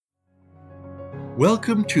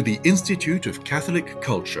Welcome to the Institute of Catholic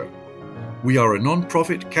Culture. We are a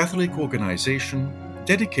non-profit Catholic organization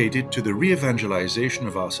dedicated to the re-evangelization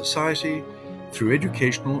of our society through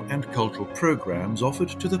educational and cultural programs offered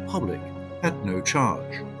to the public at no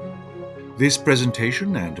charge. This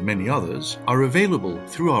presentation and many others are available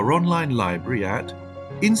through our online library at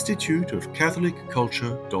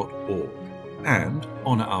instituteofcatholicculture.org and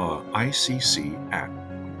on our ICC app.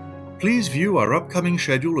 Please view our upcoming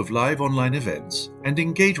schedule of live online events and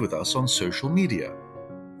engage with us on social media.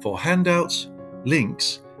 For handouts,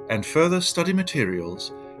 links, and further study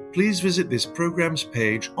materials, please visit this program's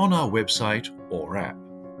page on our website or app.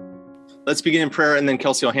 Let's begin in prayer, and then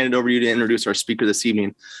Kelsey, I'll hand it over to you to introduce our speaker this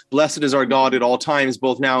evening. Blessed is our God at all times,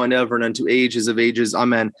 both now and ever, and unto ages of ages.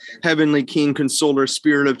 Amen. Heavenly King, Consoler,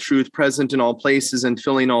 Spirit of truth, present in all places and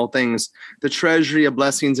filling all things, the treasury of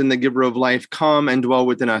blessings and the giver of life, come and dwell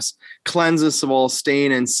within us. Cleanse us of all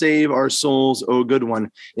stain and save our souls, O good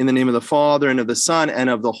one. In the name of the Father, and of the Son,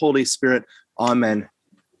 and of the Holy Spirit. Amen.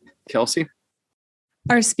 Kelsey?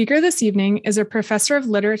 Our speaker this evening is a professor of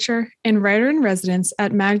literature and writer-in-residence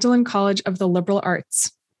at Magdalen College of the Liberal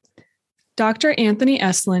Arts. Dr. Anthony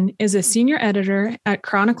Esolen is a senior editor at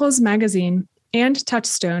Chronicles Magazine and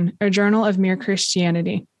Touchstone, a journal of mere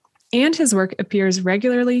Christianity, and his work appears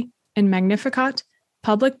regularly in Magnificat,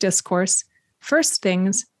 Public Discourse, First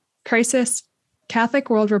Things, Crisis, Catholic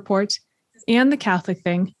World Report, and The Catholic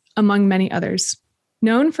Thing, among many others.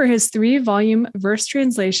 Known for his 3-volume verse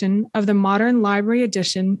translation of the modern library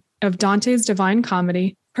edition of Dante's Divine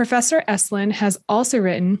Comedy, Professor Esolen has also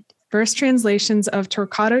written verse translations of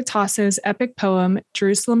Torquato Tasso's epic poem,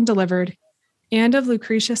 Jerusalem Delivered, and of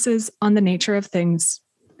Lucretius's On the Nature of Things.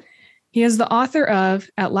 He is the author of,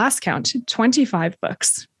 at last count, 25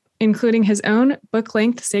 books, including his own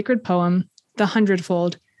book-length sacred poem, The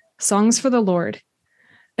Hundredfold, Songs for the Lord,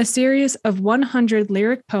 a series of 100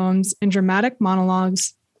 lyric poems and dramatic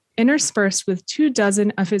monologues, interspersed with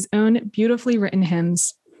 24 of his own beautifully written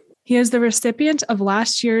hymns. He is the recipient of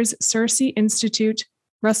last year's Circe Institute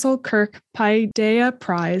Russell Kirk Paideia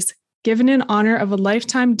Prize, given in honor of a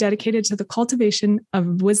lifetime dedicated to the cultivation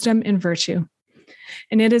of wisdom and virtue.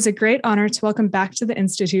 And it is a great honor to welcome back to the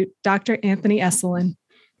Institute, Dr. Anthony Esolen.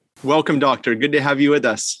 Welcome, Doctor. Good to have you with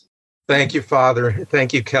us. Thank you, Father.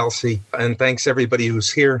 Thank you, Kelsey. And thanks everybody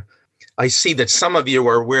who's here. I see that some of you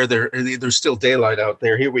are where there's still daylight out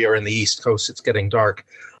there. Here we are in the East Coast. It's getting dark.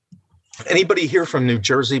 Anybody here from New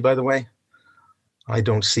Jersey, by the way? I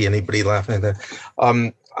don't see anybody laughing at that.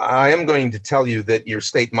 I am going to tell you that your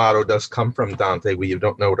state motto does come from Dante, whether you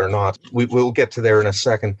don't know it or not. We'll get to there in a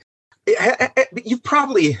second. You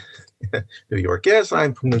probably... New York. Yes,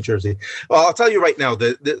 I'm from New Jersey. Well, I'll tell you right now,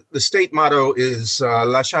 the state motto is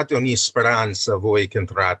Lasciate ogni speranza voi che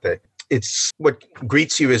entrate. It's what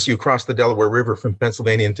greets you as you cross the Delaware River from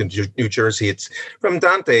Pennsylvania into New Jersey. It's from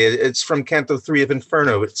Dante. It's from Canto 3 of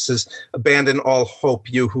Inferno. It says, abandon all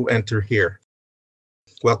hope, you who enter here.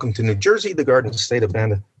 Welcome to New Jersey, the Garden State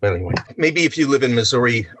abandoned. But anyway, maybe if you live in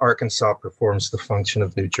Missouri, Arkansas performs the function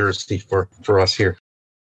of New Jersey for us here.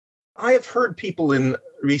 I have heard people in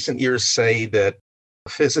recent years say that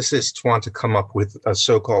physicists want to come up with a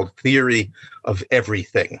so-called theory of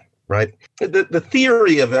everything, right? The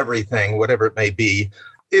theory of everything, whatever it may be,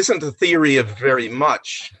 isn't a theory of very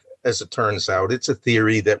much, as it turns out. It's a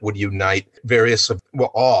theory that would unite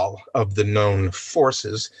all of the known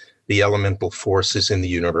forces, the elemental forces in the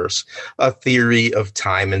universe, a theory of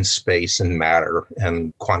time and space and matter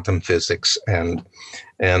and quantum physics and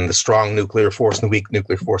the strong nuclear force and the weak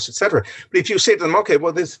nuclear force, etc. But if you say to them, okay,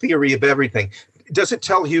 well, this theory of everything, does it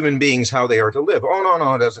tell human beings how they are to live? Oh,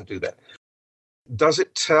 no, it doesn't do that. Does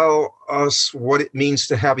it tell us what it means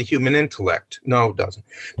to have a human intellect? No, it doesn't.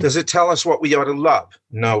 Does it tell us what we ought to love?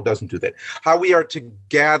 No, it doesn't do that. How we are to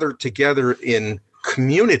gather together in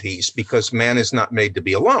communities, because man is not made to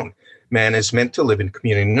be alone. Man is meant to live in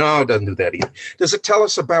community. No, it doesn't do that either. Does it tell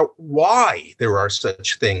us about why there are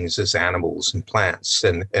such things as animals and plants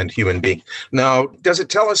and human beings? No. Does it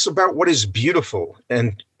tell us about what is beautiful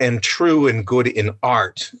and true and good in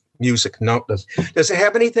art, music? No, it doesn't. Does it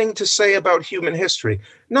have anything to say about human history?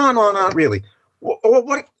 No, not really.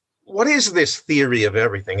 What is this theory of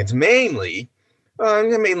everything? It's mainly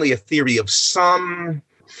a theory of some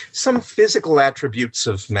physical attributes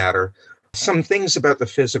of matter, some things about the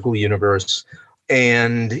physical universe,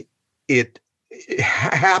 and it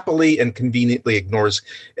happily and conveniently ignores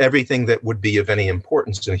everything that would be of any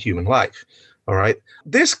importance in human life. All right.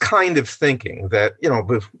 This kind of thinking that,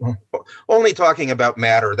 only talking about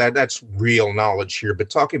matter, that's real knowledge here, but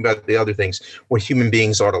talking about the other things, what human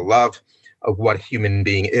beings ought to love, what human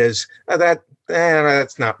being is, that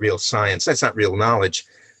That's not real science. That's not real knowledge.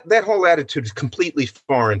 That whole attitude is completely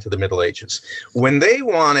foreign to the Middle Ages. When they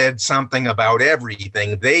wanted something about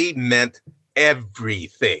everything, they meant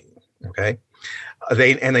everything, okay?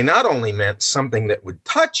 They not only meant something that would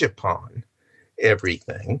touch upon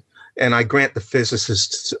everything, and I grant the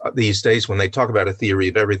physicists these days, when they talk about a theory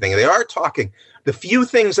of everything, they are talking, the few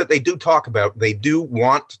things that they do talk about, they do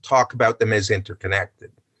want to talk about them as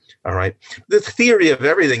interconnected, all right? The theory of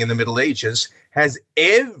everything in the Middle Ages has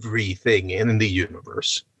everything in the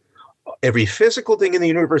universe, every physical thing in the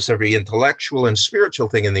universe, every intellectual and spiritual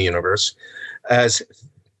thing in the universe. As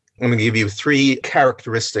I'm going to give you three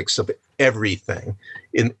characteristics of everything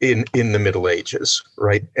in the Middle Ages,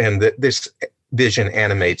 right? And this vision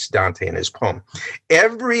animates Dante in his poem.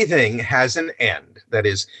 Everything has an end. That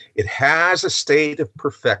is, it has a state of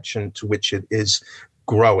perfection to which it is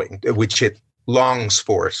growing, which it longs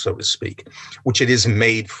for, so to speak, which it is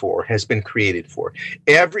made for, has been created for.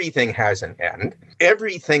 Everything has an end.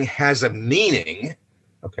 Everything has a meaning,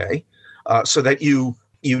 okay? So that you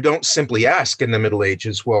don't simply ask in the Middle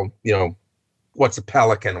Ages, well, what's a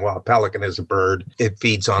pelican? Well, a pelican is a bird. It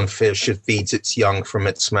feeds on fish. It feeds its young from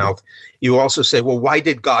its mouth. You also say, well, why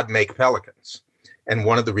did God make pelicans? And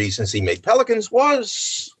one of the reasons he made pelicans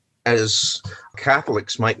was, as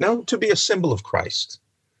Catholics might know, to be a symbol of Christ,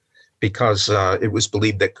 because it was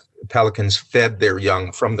believed that pelicans fed their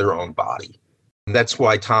young from their own body. And that's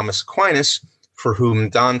why Thomas Aquinas, for whom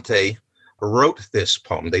Dante wrote this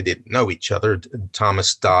poem, they didn't know each other.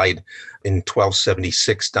 Thomas died in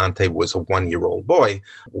 1276. Dante was a 1-year-old boy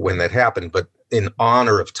when that happened. But in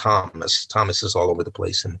honor of Thomas is all over the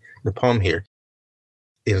place in the poem here.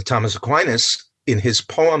 Thomas Aquinas, in his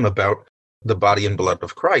poem about the body and blood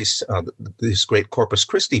of Christ, this great Corpus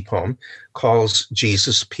Christi poem, calls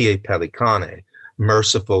Jesus Pie Pelicane,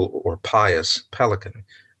 merciful or pious pelican,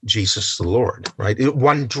 Jesus the Lord, right?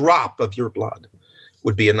 One drop of your blood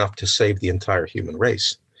would be enough to save the entire human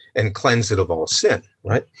race and cleanse it of all sin,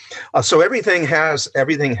 right? So everything has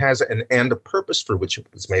an end, a purpose for which it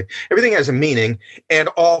was made. Everything has a meaning, and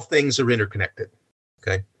all things are interconnected,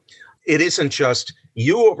 okay? It isn't just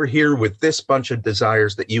you over here with this bunch of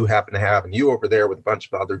desires that you happen to have, and you over there with a bunch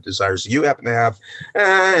of other desires you happen to have.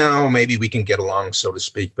 Maybe we can get along, so to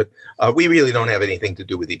speak, but we really don't have anything to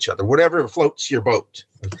do with each other. Whatever floats your boat.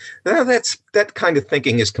 That kind of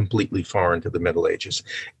thinking is completely foreign to the Middle Ages.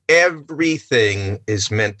 Everything is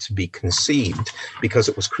meant to be conceived because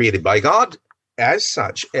it was created by God. As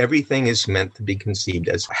such, everything is meant to be conceived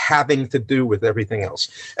as having to do with everything else,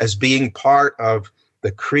 as being part of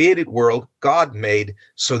the created world God made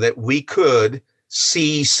so that we could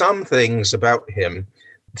see some things about him,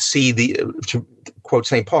 see to quote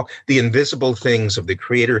St. Paul, the invisible things of the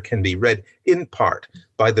Creator can be read in part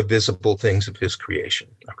by the visible things of his creation,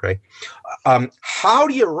 okay? How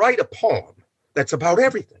do you write a poem that's about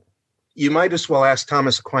everything? You might as well ask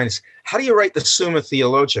Thomas Aquinas, how do you write the Summa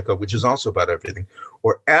Theologica, which is also about everything?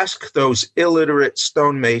 Or ask those illiterate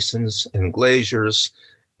stonemasons and glaziers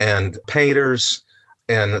and painters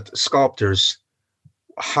and sculptors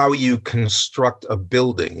how you construct a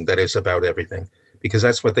building that is about everything, because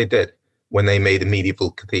that's what they did when they made a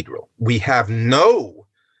medieval cathedral. We have no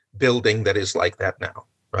building that is like that now,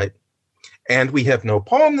 right? And we have no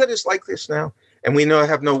poem that is like this now, and we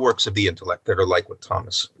have no works of the intellect that are like what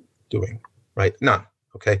Thomas doing, right? None.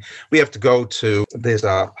 Okay, we have to go to this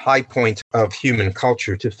high point of human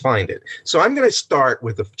culture to find it. So I'm going to start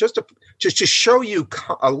with just to show you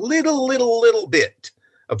a little bit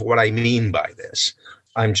of what I mean by this.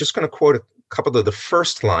 I'm just going to quote a couple of the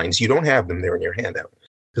first lines. You don't have them there in your handout,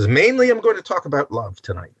 because mainly I'm going to talk about love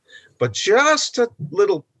tonight. But just a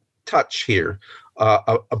little touch here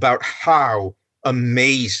about how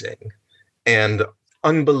amazing and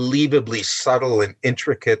unbelievably subtle and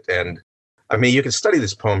intricate, and I mean, you can study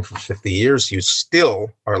this poem for 50 years. You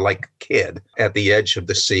still are like a kid at the edge of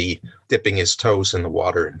the sea, dipping his toes in the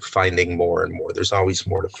water and finding more and more. There's always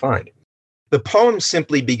more to find. The poem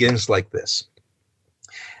simply begins like this.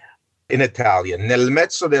 In Italian, nel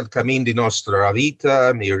mezzo del cammin di nostra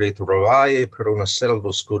vita mi ritrovai per una selva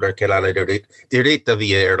oscura che la diretta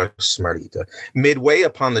via era smarrita. Midway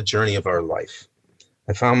upon the journey of our life,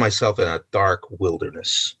 I found myself in a dark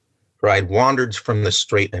wilderness, for I'd wandered from the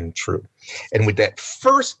straight and true. And with that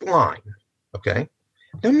first line, okay,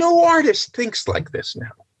 now no artist thinks like this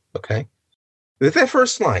now, okay? With that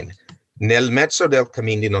first line, nel mezzo del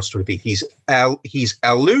cammin di nostra vita, he's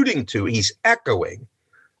alluding to, he's echoing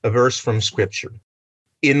a verse from Scripture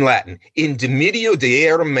in Latin. In de medio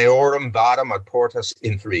dierum meorum vadam ad portas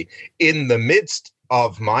inferi. In the midst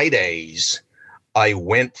of my days, I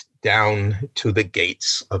went down to the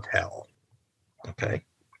gates of hell. Okay.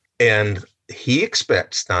 And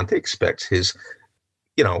Dante expects his,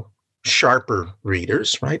 sharper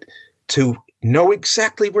readers, right, to know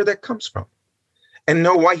exactly where that comes from and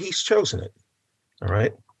know why he's chosen it. All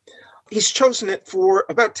right. He's chosen it for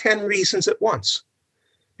about 10 reasons at once,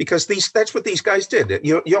 because that's what these guys did.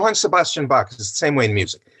 Johann Sebastian Bach is the same way in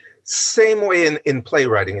music, same way in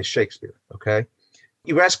playwriting as Shakespeare. Okay.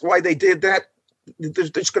 You ask why they did that, there's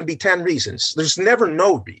going to be 10 reasons. There's never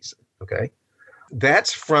no reason. Okay.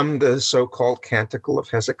 That's from the so-called Canticle of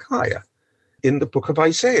Hezekiah. In the book of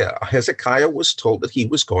Isaiah, Hezekiah was told that he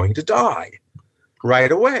was going to die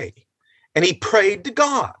right away. And he prayed to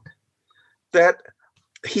God that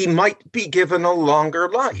he might be given a longer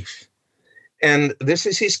life. And this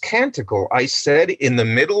is his canticle. I said, in the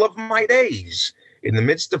middle of my days, in the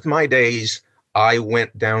midst of my days, I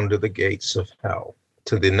went down to the gates of hell,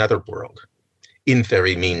 to the netherworld.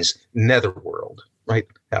 Inferi means netherworld, right?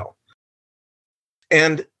 Hell.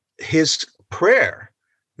 And his prayer,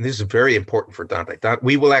 and this is very important for Dante.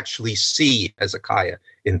 We will actually see Hezekiah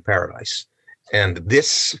in paradise. And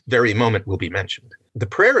this very moment will be mentioned. The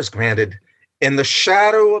prayer is granted, and the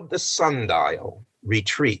shadow of the sundial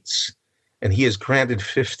retreats, and he is granted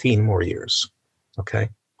 15 more years. Okay?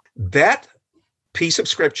 That piece of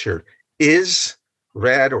scripture is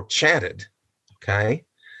read or chanted, okay,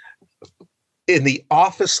 in the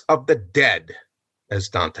office of the dead, as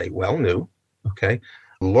Dante well knew, okay?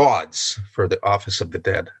 Lauds for the office of the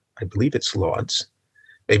dead. I believe it's lauds,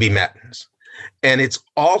 maybe matins. And it's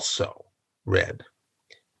also read,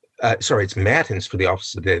 it's matins for the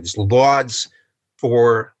office of the dead. It's lauds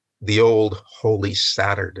for the old Holy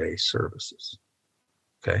Saturday services.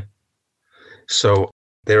 Okay. So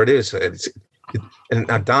there it is. And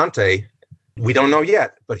now Dante, we don't know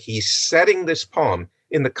yet, but he's setting this poem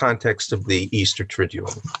in the context of the Easter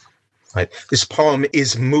Triduum. Right? This poem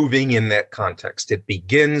is moving in that context. It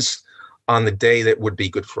begins on the day that would be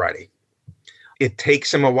Good Friday. It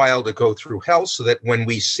takes him a while to go through hell, so that when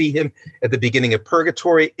we see him at the beginning of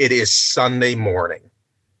purgatory, it is Sunday morning,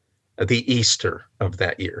 the Easter of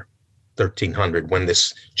that year, 1300, when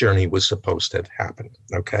this journey was supposed to have happened.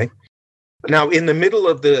 Okay. Now, in the middle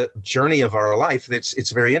of the journey of our life,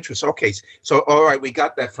 it's very interesting. Okay, so all right, we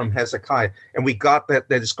got that from Hezekiah, and we got that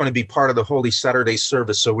it's going to be part of the Holy Saturday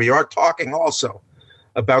service. So we are talking also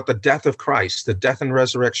about the death of Christ, the death and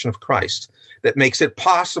resurrection of Christ, that makes it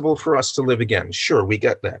possible for us to live again. Sure, we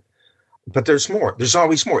get that. But there's more. There's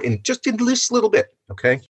always more. In this little bit,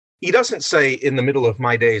 okay? He doesn't say, in the middle of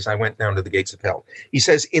my days, I went down to the gates of hell. He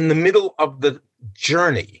says, in the middle of the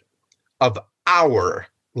journey of our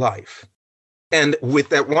life. And with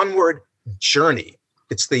that one word, journey,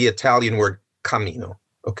 it's the Italian word camino,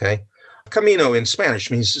 okay? Camino in Spanish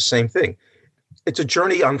means the same thing. It's a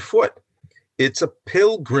journey on foot. It's a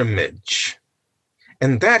pilgrimage.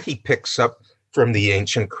 And that he picks up from the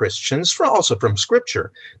ancient Christians, also from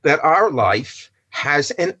Scripture, that our life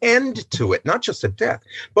has an end to it, not just a death,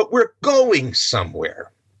 but we're going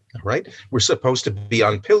somewhere, all right? We're supposed to be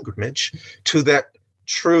on pilgrimage to that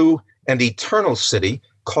true and eternal city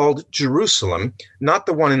called Jerusalem, not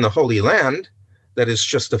the one in the Holy Land that is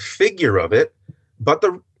just a figure of it, but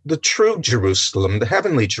the true Jerusalem, the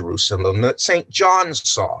heavenly Jerusalem that St. John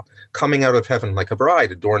saw coming out of heaven like a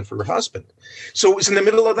bride adorned for her husband. So it was in the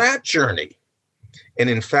middle of that journey. And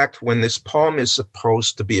in fact, when this poem is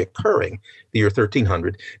supposed to be occurring, the year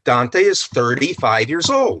 1300, Dante is 35 years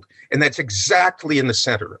old. And that's exactly in the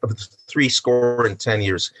center of the 70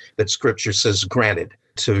 years that Scripture says granted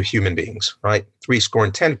to human beings, right?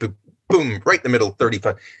 70, boom, right in the middle,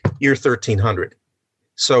 35, year 1300.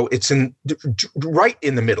 So it's right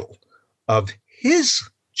in the middle of his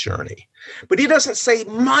journey. But he doesn't say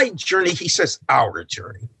my journey, he says our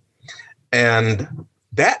journey. And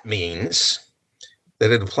that means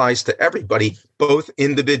that it applies to everybody, both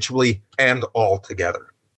individually and all together.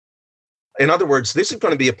 In other words, this is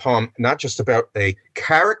going to be a poem not just about a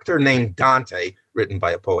character named Dante, written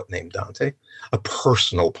by a poet named Dante, a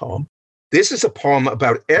personal poem. This is a poem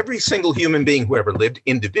about every single human being who ever lived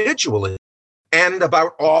individually, and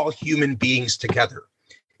about all human beings together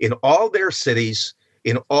in all their cities,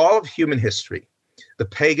 in all of human history. The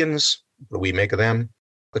pagans, what do we make of them?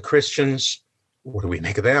 The Christians, what do we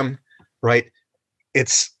make of them? Right?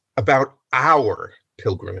 It's about our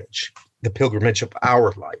pilgrimage, the pilgrimage of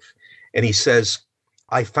our life. And he says,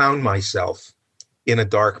 I found myself in a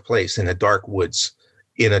dark place, in a dark woods,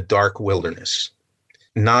 in a dark wilderness,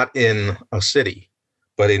 not in a city,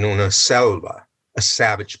 but in una selva, a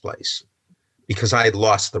savage place, because I had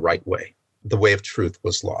lost the right way. The way of truth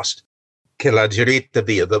was lost. Che la dritta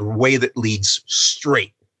via, the way that leads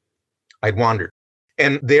straight. I'd wandered.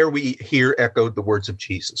 And there we hear echoed the words of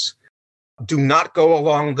Jesus. Do not go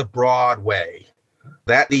along the broad way.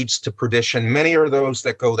 That leads to perdition. Many are those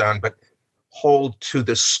that go down, but hold to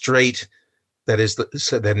the straight, that is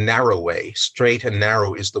the narrow way. Straight and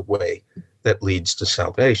narrow is the way that leads to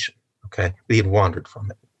salvation. Okay? He had wandered from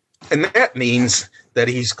it. And that means that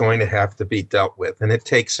he's going to have to be dealt with. And it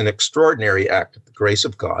takes an extraordinary act of the grace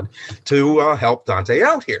of God to help Dante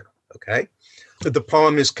out here. Okay? The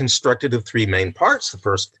poem is constructed of three main parts. The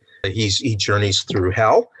first, he journeys through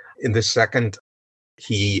hell. In the second,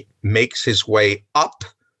 he makes his way up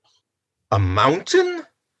a mountain,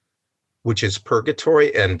 which is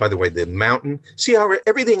purgatory. And by the way, the mountain, see how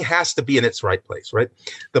everything has to be in its right place, right?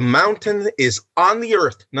 The mountain is on the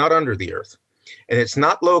earth, not under the earth. And it's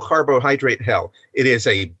not low carbohydrate hell. It is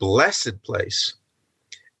a blessed place.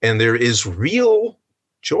 And there is real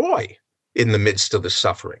joy in the midst of the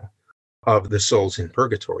suffering of the souls in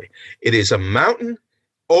purgatory. It is a mountain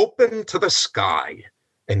open to the sky,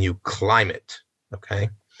 and you climb it, okay?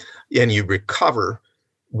 And you recover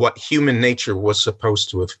what human nature was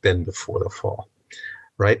supposed to have been before the fall,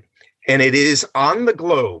 right? And it is on the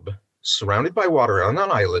globe, surrounded by water on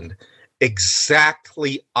an island,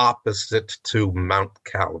 exactly opposite to Mount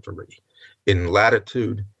Calvary in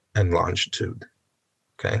latitude and longitude,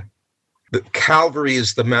 okay? The Calvary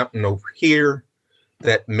is the mountain over here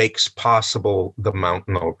that makes possible the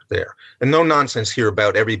mountain over there. And no nonsense here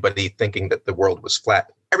about everybody thinking that the world was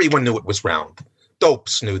flat. Everyone knew it was round.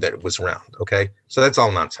 Dopes knew that it was round, okay? So that's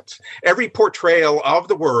all nonsense. Every portrayal of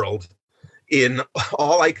the world in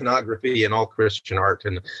all iconography and all Christian art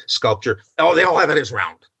and sculpture, oh, they all have it as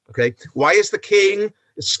round, okay? Why is the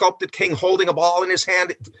sculpted king holding a ball in his hand?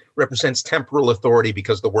 It represents temporal authority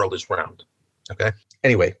because the world is round, okay?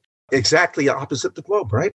 Anyway, exactly opposite the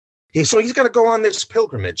globe, right? So he's going to go on this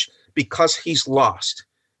pilgrimage because he's lost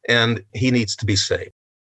and he needs to be saved.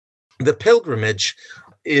 The pilgrimage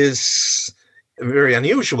is very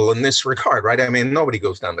unusual in this regard, right? I mean, nobody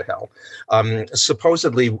goes down to hell.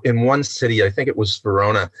 Supposedly in one city, I think it was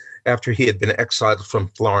Verona, after he had been exiled from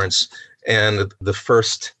Florence, and the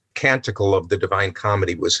first canticle of the Divine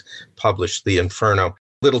Comedy was published, the Inferno,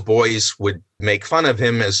 little boys would make fun of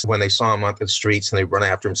him as when they saw him on the streets, and they'd run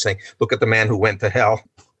after him saying, look at the man who went to hell.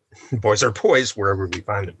 Boys are boys wherever we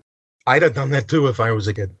find them. I'd have done that too if I was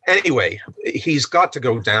a kid. Anyway, he's got to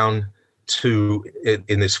go down to,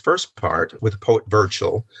 in this first part, with the poet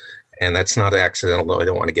Virgil, and that's not accidental, though I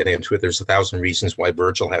don't want to get into it. There's 1,000 reasons why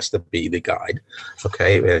Virgil has to be the guide,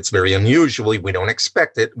 okay? It's very unusual. We don't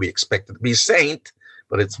expect it. We expect it to be a saint,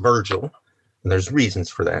 but it's Virgil, and there's reasons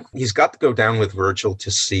for that. He's got to go down with Virgil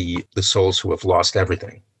to see the souls who have lost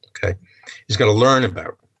everything, okay? He's going to learn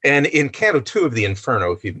about. And in Canto 2 of the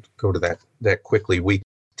Inferno, if you go to that quickly, we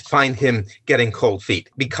find him getting cold feet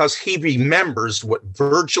because he remembers what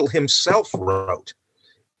Virgil himself wrote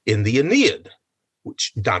in the Aeneid,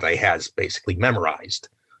 which Dante has basically memorized,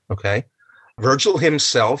 okay? Virgil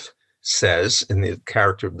himself says, in the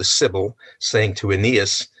character of the Sibyl, saying to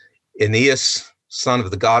Aeneas, Aeneas, son of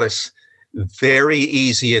the goddess, very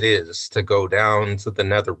easy it is to go down to the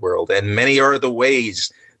netherworld, and many are the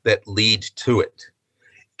ways that lead to it.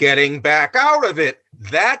 Getting back out of it,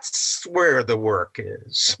 that's where the work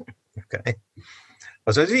is, okay?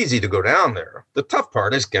 So it's easy to go down there. The tough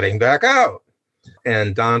part is getting back out.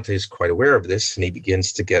 And Dante's quite aware of this, and he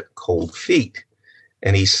begins to get cold feet.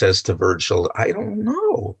 And he says to Virgil, I don't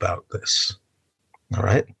know about this, all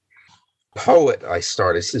right? Poet, I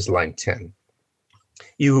start, this is line 10.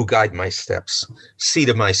 You who guide my steps, see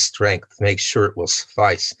to my strength, make sure it will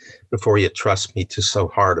suffice before you trust me to so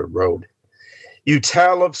hard a road. You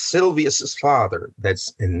tell of Silvius's father,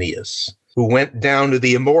 that's Aeneas, who went down to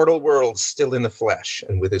the immortal world still in the flesh,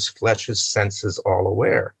 and with his flesh's senses all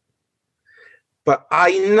aware. But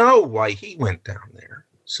I know why he went down there,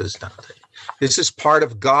 says Dante. This is part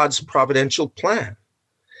of God's providential plan,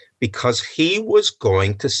 because he was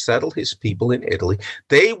going to settle his people in Italy.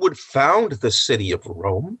 They would found the city of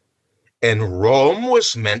Rome, and Rome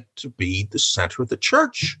was meant to be the center of the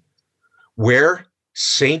church, where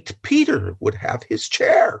St. Peter would have his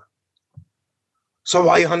chair. So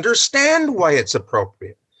I understand why it's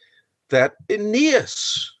appropriate that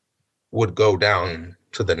Aeneas would go down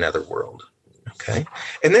to the netherworld, okay?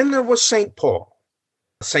 And then there was St. Paul.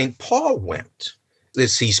 St. Paul went.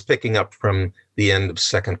 This he's picking up from the end of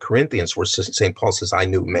 2 Corinthians, where St. Paul says, I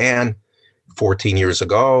knew man 14 years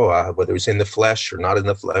ago, whether he's in the flesh or not in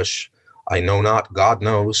the flesh, I know not, God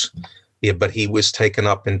knows. Yeah, but he was taken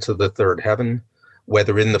up into the third heaven.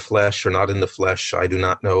 Whether in the flesh or not in the flesh, I do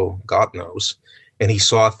not know, God knows. And he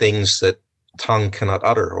saw things that tongue cannot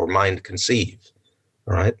utter or mind conceive,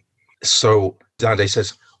 all right? So Dante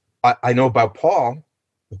says, I know about Paul,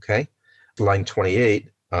 okay, line 28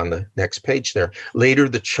 on the next page there. Later,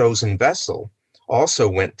 the chosen vessel also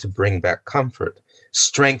went to bring back comfort,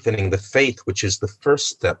 strengthening the faith, which is the first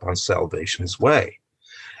step on salvation's way.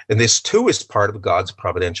 And this too is part of God's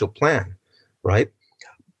providential plan, right?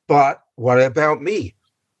 But what about me?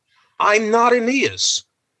 I'm not Aeneas.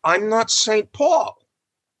 I'm not St. Paul.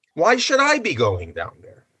 Why should I be going down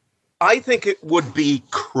there? I think it would be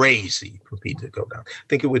crazy for me to go down. I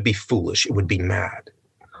think it would be foolish. It would be mad.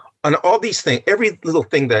 And all these things, every little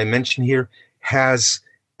thing that I mention here has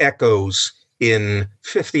echoes in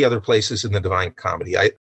 50 other places in the Divine Comedy.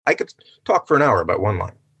 I could talk for an hour about one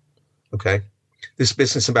line, okay? This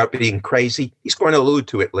business about being crazy, he's going to allude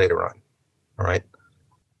to it later on, all right?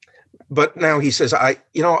 But now he says, I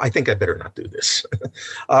think I better not do this.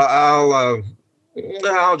 I'll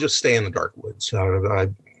just stay in the dark woods.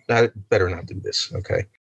 I better not do this, okay?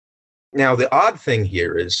 Now, the odd thing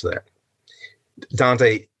here is that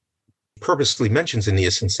Dante purposely mentions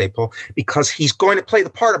Aeneas and St. Paul because he's going to play the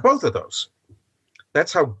part of both of those.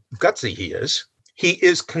 That's how gutsy he is. He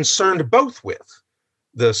is concerned both with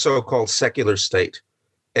the so-called secular state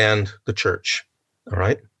and the church, all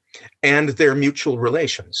right, and their mutual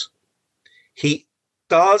relations. He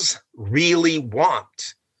does really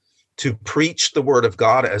want to preach the word of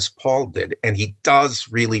God as Paul did, and he does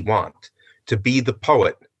really want to be the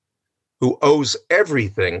poet who owes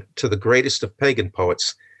everything to the greatest of pagan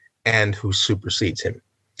poets and who supersedes him,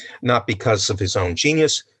 not because of his own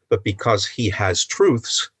genius, but because he has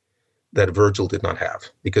truths that Virgil did not have,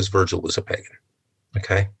 because Virgil was a pagan,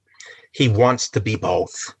 okay? He wants to be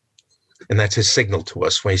both, and that's his signal to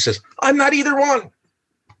us when he says, I'm not either one,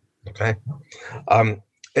 okay?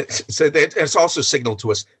 It's also signaled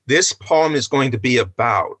to us, this poem is going to be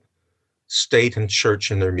about state and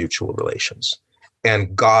church and their mutual relations,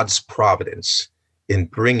 and God's providence in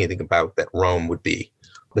bringing about that Rome would be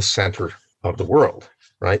the center of the world,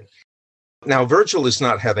 right? Now, Virgil is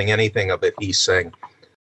not having anything of it. He's saying,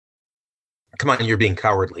 come on, you're being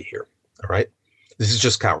cowardly here, all right? This is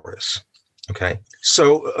just cowardice, okay?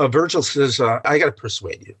 So Virgil says, I got to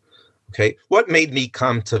persuade you, okay? What made me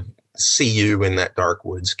come to see you in that dark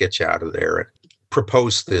woods, get you out of there, and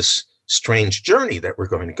propose this strange journey that we're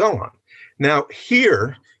going to go on? Now,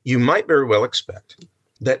 here, you might very well expect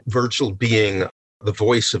that Virgil, being the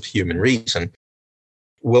voice of human reason,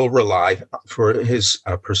 will rely, for his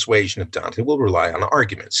persuasion of Dante, will rely on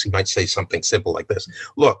arguments. He might say something simple like this.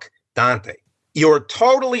 Look, Dante, you're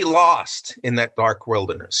totally lost in that dark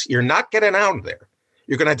wilderness. You're not getting out of there.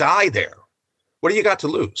 You're going to die there. What do you got to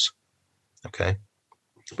lose? Okay.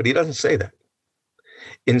 But he doesn't say that.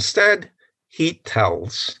 Instead, he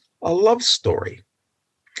tells a love story,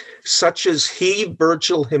 such as he,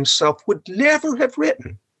 Virgil himself, would never have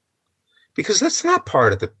written, because that's not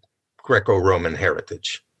part of the Greco-Roman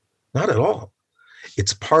heritage. Not at all.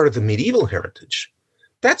 It's part of the medieval heritage.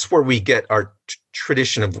 That's where we get our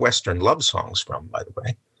tradition of Western love songs from, by the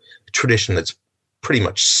way. A tradition that's pretty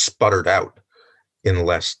much sputtered out in the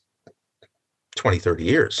last 20, 30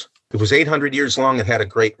 years. It was 800 years long. It had a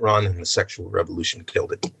great run, and the sexual revolution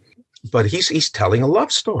killed it. But he's telling a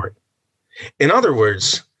love story. In other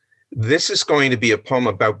words, this is going to be a poem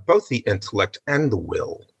about both the intellect and the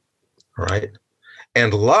will, all right?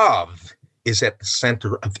 And love is at the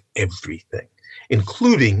center of everything,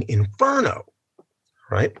 including Inferno,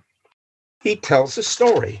 right? He tells a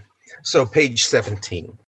story. So page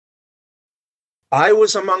 17. I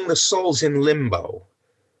was among the souls in limbo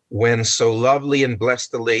when so lovely and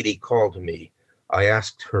blessed a lady called me. I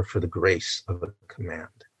asked her for the grace of a command.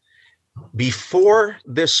 Before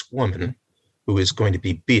this woman, who is going to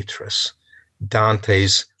be Beatrice,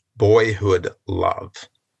 Dante's boyhood love,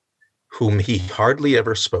 whom he hardly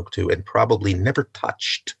ever spoke to and probably never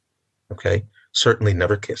touched, okay? Certainly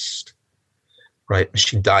never kissed, right?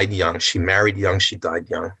 She died young. She married young. She died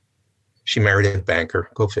young. She married a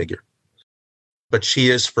banker. Go figure. But she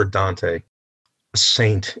is, for Dante, a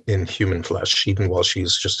saint in human flesh, even while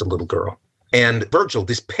she's just a little girl. And Virgil,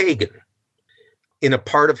 this pagan, in a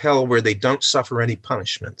part of hell where they don't suffer any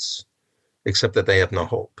punishments, except that they have no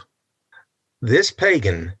hope. This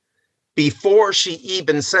pagan, before she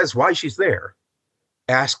even says why she's there,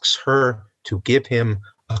 asks her to give him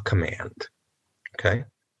a command, okay?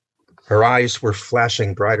 Her eyes were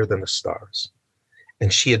flashing brighter than the stars,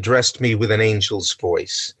 and she addressed me with an angel's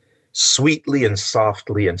voice, sweetly and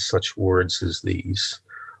softly, in such words as these.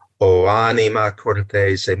 O anima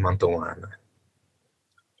cortese Mantuana,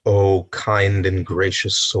 O kind and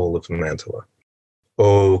gracious soul of Mantua,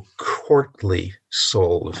 O courtly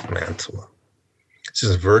soul of Mantua.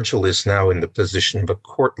 Says Virgil is now in the position of a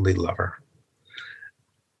courtly lover.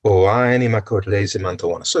 O anima cordesima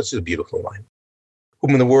antoana. Such a beautiful line.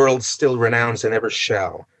 Whom the world still renounce and ever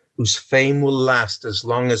shall, whose fame will last as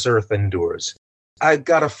long as earth endures. I've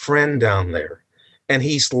got a friend down there, and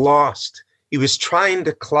he's lost. He was trying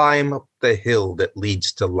to climb up the hill that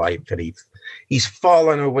leads to life, and he's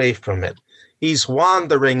fallen away from it. He's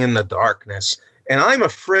wandering in the darkness, and I'm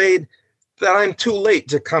afraid that I'm too late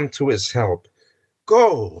to come to his help.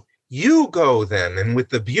 Go, you go then, and with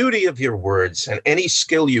the beauty of your words and any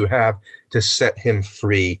skill you have to set him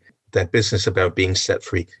free, that business about being set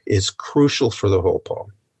free is crucial for the whole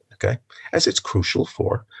poem, okay? As it's crucial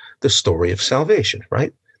for the story of salvation,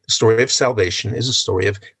 right? The story of salvation is a story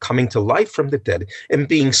of coming to life from the dead and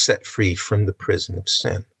being set free from the prison of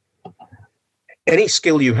sin. Any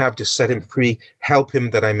skill you have to set him free, help him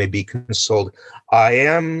that I may be consoled. I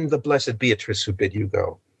am the blessed Beatrice who bid you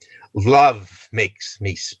go. Love makes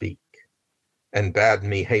me speak and bade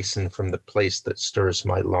me hasten from the place that stirs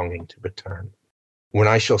my longing to return. When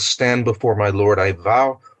I shall stand before my Lord, I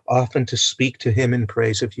vow often to speak to him in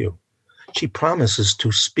praise of you. She promises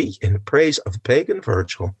to speak in praise of pagan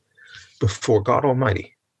Virgil before God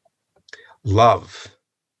Almighty. Love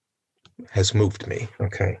has moved me,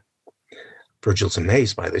 okay? Virgil's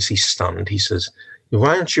amazed by this. He's stunned. He says,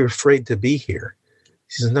 why aren't you afraid to be here?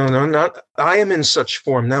 He says, no, not. I am in such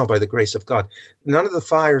form now by the grace of God. None of the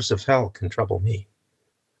fires of hell can trouble me.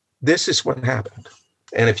 This is what happened.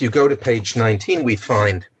 And if you go to page 19, we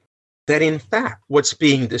find that in fact, what's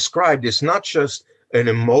being described is not just an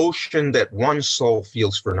emotion that one soul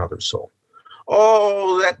feels for another soul.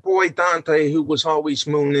 Oh, that boy Dante who was always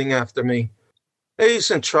mooning after me.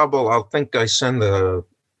 He's in trouble. I'll think I send a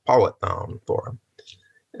poet down for him.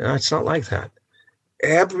 It's not like that.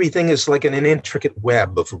 Everything is like an intricate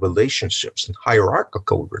web of relationships and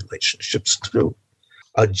hierarchical relationships too.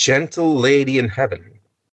 A gentle lady in heaven,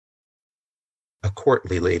 a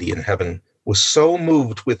courtly lady in heaven, was so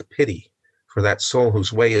moved with pity for that soul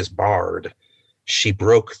whose way is barred, she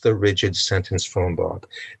broke the rigid sentence from above.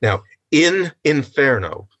 Now, in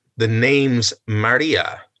Inferno, the names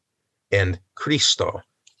Maria and Cristo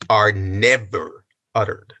are never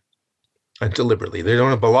uttered, and deliberately. They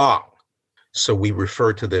don't belong. So we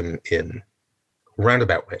refer to them in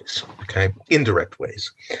roundabout ways, okay? Indirect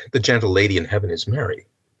ways. The gentle lady in heaven is Mary.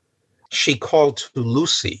 She called to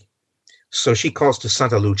Lucy. So she calls to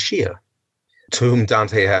Santa Lucia, to whom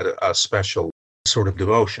Dante had a special sort of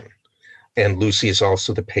devotion. And Lucy is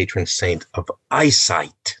also the patron saint of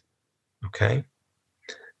eyesight, okay?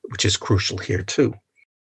 Which is crucial here too.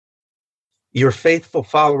 Your faithful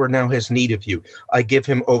follower now has need of you. I give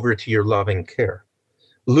him over to your loving care.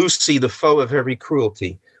 Lucy, the foe of every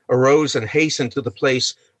cruelty, arose and hastened to the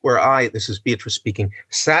place where I, this is Beatrice speaking,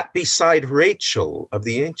 sat beside Rachel of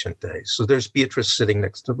the ancient days. So there's Beatrice sitting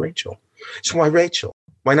next to Rachel. So why Rachel?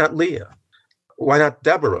 Why not Leah? Why not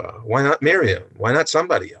Deborah? Why not Miriam? Why not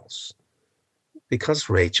somebody else? Because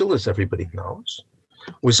Rachel, as everybody knows,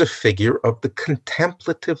 was a figure of the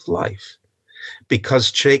contemplative life.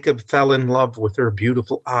 Because Jacob fell in love with her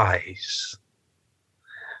beautiful eyes.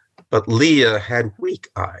 But Leah had weak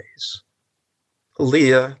eyes.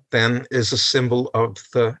 Leah, then, is a symbol of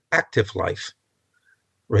the active life.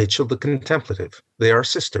 Rachel, the contemplative. They are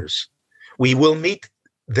sisters. We will meet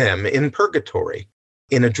them in purgatory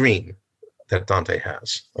in a dream that Dante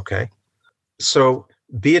has, okay? So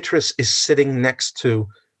Beatrice is sitting next to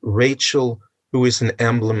Rachel, who is an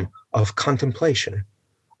emblem of contemplation,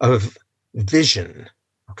 of vision,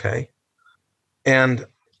 okay? And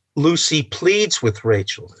Lucy pleads with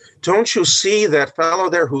Rachel. Don't you see that fellow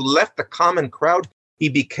there who left the common crowd? He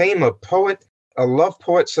became a poet, a love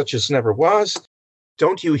poet such as never was.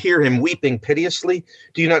 Don't you hear him weeping piteously?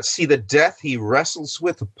 Do you not see the death he wrestles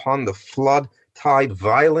with upon the flood tide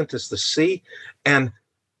violent as the sea? And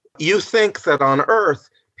you think that on earth,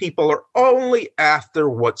 people are only after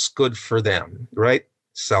what's good for them, right?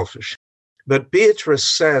 Selfish. But Beatrice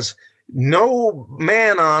says, no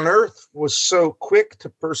man on earth was so quick to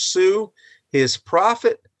pursue his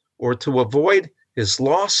profit or to avoid his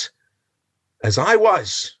loss as I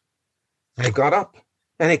was. I got up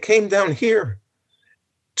and I came down here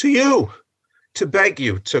to you to beg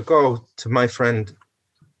you to go to my friend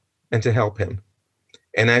and to help him.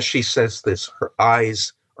 And as she says this, her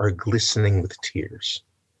eyes are glistening with tears.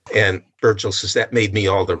 And Virgil says, that made me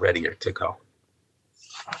all the readier to go.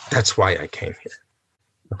 That's why I came here.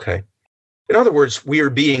 Okay. In other words, we are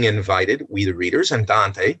being invited, we the readers, and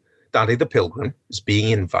Dante the pilgrim, is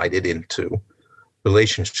being invited into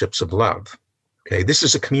relationships of love. Okay, this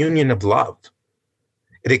is a communion of love.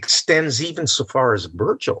 It extends even so far as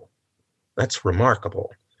Virgil. That's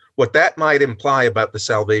remarkable. What that might imply about the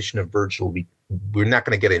salvation of Virgil, we're not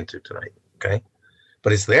going to get into tonight, okay?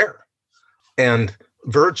 But it's there. And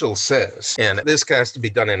Virgil says, and this has to be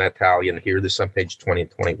done in Italian here, this is on page 20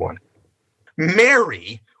 and 21.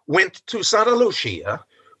 Mary went to Santa Lucia,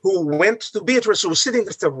 who went to Beatrice, who was sitting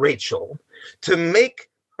next to Rachel, to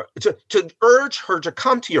urge her to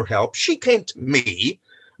come to your help. She came to me,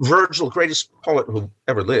 Virgil, greatest poet who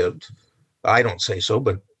ever lived. I don't say so,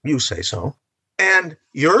 but you say so. And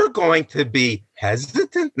you're going to be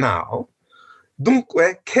hesitant now.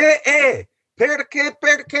 Dunque, che è? Perché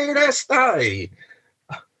restai?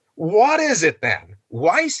 What is it then?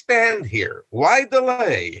 Why stand here? Why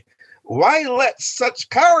delay? Why let such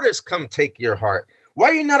cowardice come take your heart? Why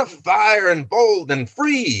are you not afire and bold and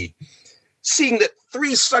free? Seeing that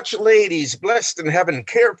 3 such ladies blessed in heaven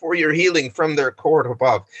care for your healing from their court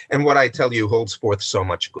above, and what I tell you holds forth so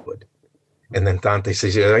much good. And then Dante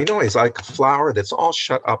says, it's like a flower that's all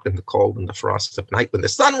shut up in the cold and the frost of night. When the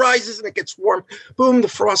sun rises and it gets warm, boom, the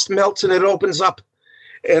frost melts and it opens up.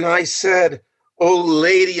 And I said, O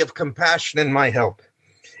Lady of compassion and my help,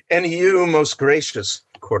 and you, most gracious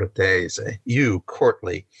Cortese, you,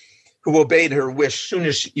 courtly, who obeyed her wish soon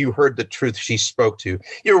as you heard the truth she spoke to.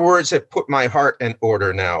 Your words have put my heart in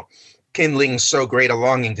order now, kindling so great a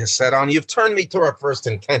longing to set on. You've turned me to our first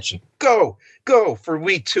intention. Go, for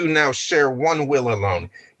we two now share one will alone.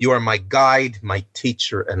 You are my guide, my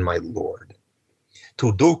teacher, and my Lord.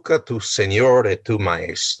 Tu duca, tu signore, tu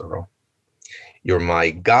maestro. You're my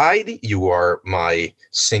guide, you are my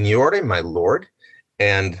signore, my Lord,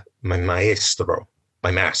 and my maestro, my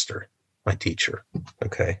master, my teacher,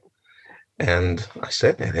 okay? And I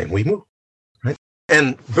said, and then we move, right?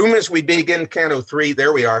 And boom, as we begin Canto 3,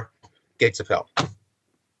 there we are, Gates of Hell,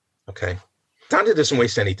 okay? Dante doesn't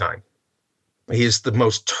waste any time. He is the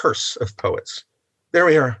most terse of poets. There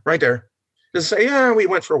we are, right there. Just say, we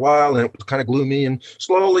went for a while, and it was kind of gloomy, and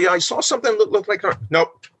slowly I saw something that looked like,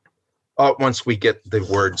 nope. Once we get the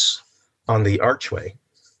words on the archway,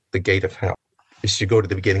 the gate of hell, is you go to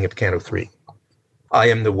the beginning of Canto 3. I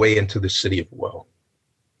am the way into the city of woe.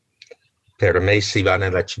 Per me si va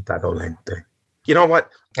nella città dolente. You know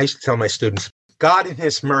what? I used to tell my students, God in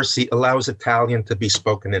his mercy allows Italian to be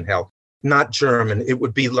spoken in hell, not German. It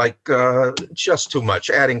would be like just too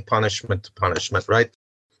much, adding punishment to punishment, right?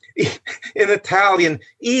 In Italian,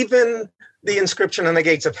 even the inscription on the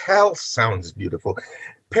gates of hell sounds beautiful.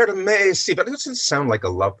 Per me si va, it doesn't sound like a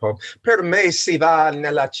love poem. Per me si va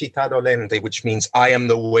nella città dolente, which means I am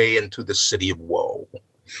the way into the city of woe.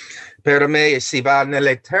 Per me si va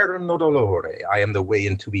nell'eterno dolore. I am the way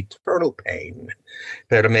into eternal pain.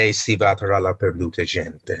 Per me si va tra la perduta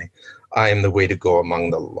gente. I am the way to go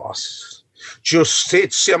among the lost.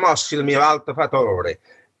 Giustizia mosse il mio alto fattore.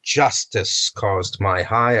 Justice caused my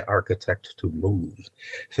high architect to move.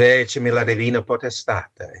 Fecemi la divina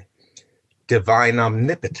potestate. Divine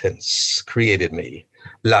omnipotence created me.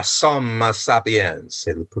 La somma sapienza,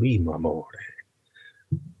 il primo amore.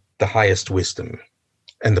 The highest wisdom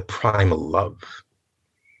and the primal love.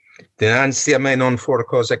 Dinanzi a me non for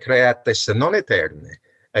cose create se non eterne,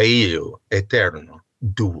 e io eterno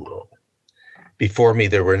duro. Before me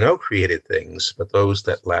there were no created things, but those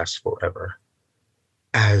that last forever.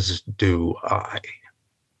 As do I.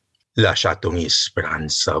 Lasciate ogni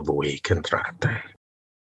speranza voi che entrate.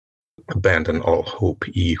 Abandon all hope,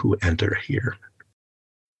 ye who enter here.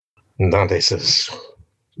 And Dante says,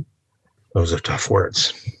 those are tough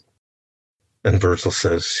words. And Virgil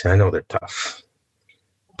says, I know they're tough.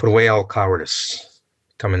 Put away all cowardice.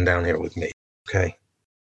 Coming down here with me, okay?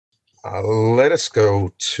 Let us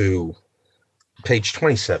go to page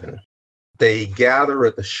 27. They gather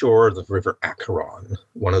at the shore of the river Acheron,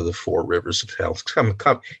 one of the 4 rivers of hell.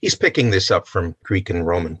 Come. He's picking this up from Greek and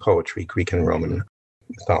Roman poetry, Greek and Roman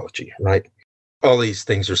mythology, right? All these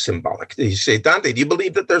things are symbolic. You say, Dante, do you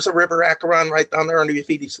believe that there's a river Acheron right down there under your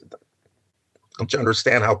feet? He said, don't you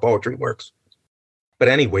understand how poetry works? But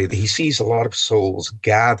anyway, he sees a lot of souls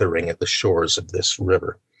gathering at the shores of this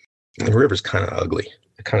river. And the river's kind of ugly,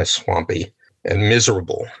 kind of swampy and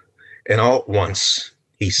miserable. And all at once,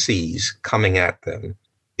 he sees coming at them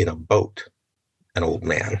in a boat an old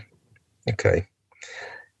man. Okay.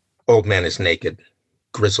 Old man is naked,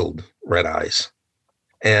 grizzled, red eyes.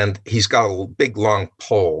 And he's got a big, long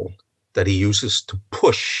pole that he uses to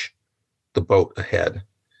push the boat ahead,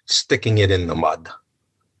 sticking it in the mud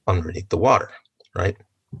underneath the water, right?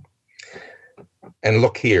 And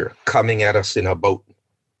look here, coming at us in a boat,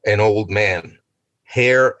 an old man,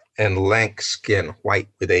 hair and lank skin, white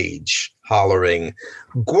with age, hollering,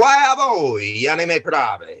 Guai a voi, anime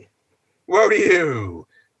brave. Woe to you,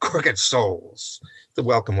 crooked souls. The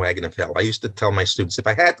welcome wagon of hell. I used to tell my students, if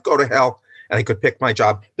I had to go to hell and I could pick my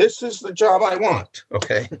job. This is the job I want,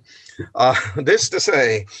 okay? This to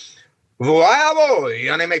say, Vaya voi,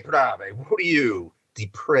 anime prave. Who are you,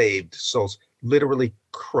 depraved souls, literally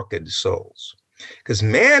crooked souls? Because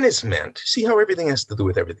man is meant, see how everything has to do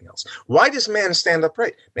with everything else. Why does man stand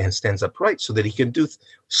upright? Man stands upright so that he can do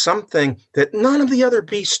something that none of the other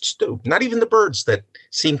beasts do. Not even the birds that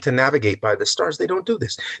seem to navigate by the stars. They don't do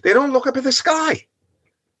this. They don't look up at the sky.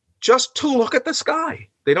 Just to look at the sky.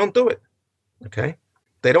 They don't do it. Okay?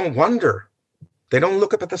 They don't wonder. They don't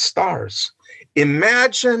look up at the stars.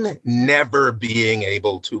 Imagine never being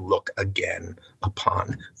able to look again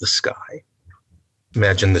upon the sky.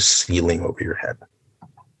 Imagine the ceiling over your head.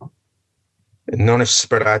 Non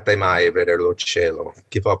sperate mai vedere lo cielo.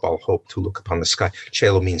 Give up all hope to look upon the sky.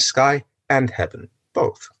 Cielo means sky and heaven,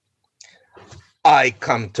 both. I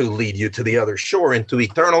come to lead you to the other shore, into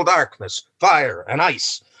eternal darkness, fire and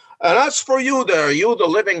ice. And as for you there, you the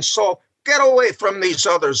living soul, get away from these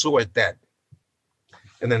others who are dead.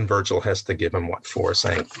 And then Virgil has to give him what for,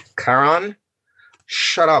 saying, Charon,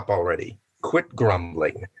 shut up already. Quit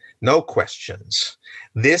grumbling. No questions.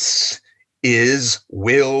 This is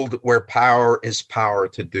willed where power is power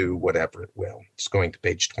to do whatever it will. It's going to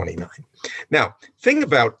page 29. Now, thing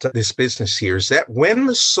about this business here is that when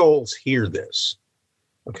the souls hear this,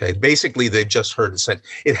 okay, basically they've just heard it said,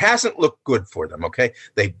 it hasn't looked good for them, okay?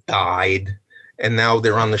 They've died, and now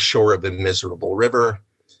they're on the shore of a miserable river,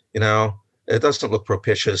 you know? It doesn't look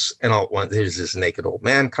propitious, and all at once there's this naked old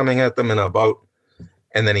man coming at them in a boat.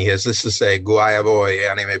 And then he has this to say, Guai voi,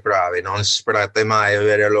 anime bravi, non sperate mai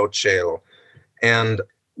vedere lo cielo. And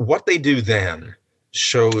what they do then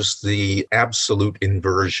shows the absolute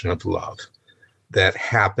inversion of love that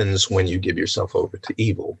happens when you give yourself over to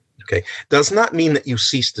evil. Okay, does not mean that you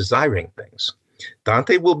cease desiring things.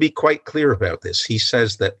 Dante will be quite clear about this. He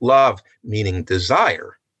says that love, meaning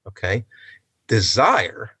desire, okay,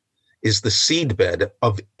 desire is the seedbed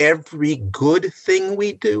of every good thing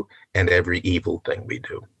we do and every evil thing we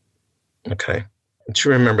do. Okay. Don't you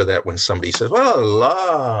remember that when somebody says, well,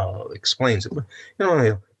 love explains it. You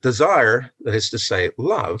know, desire, that is to say,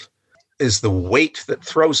 love, is the weight that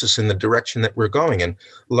throws us in the direction that we're going. And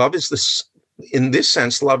love is this, in this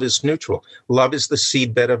sense, love is neutral. Love is the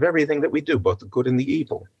seedbed of everything that we do, both the good and the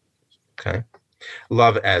evil. Okay.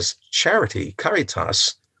 Love as charity,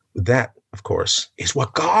 caritas, that, of course, is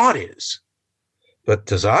what God is. But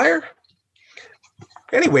desire?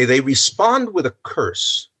 Anyway, they respond with a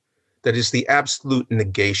curse that is the absolute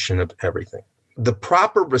negation of everything. The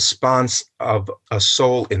proper response of a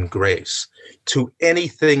soul in grace to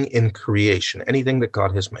anything in creation, anything that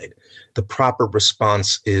God has made, the proper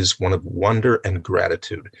response is one of wonder and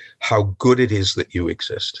gratitude. How good it is that you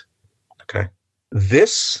exist. Okay?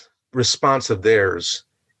 This response of theirs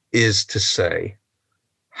is to say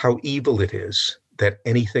how evil it is that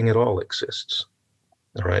anything at all exists.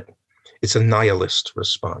 All right? It's a nihilist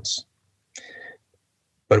response.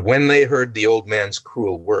 But when they heard the old man's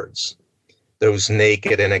cruel words, those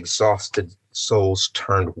naked and exhausted souls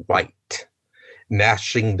turned white,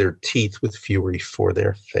 gnashing their teeth with fury for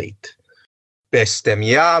their fate.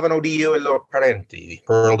 Bestemmiavano Dio e loro parenti,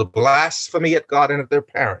 hurled blasphemy at God and at their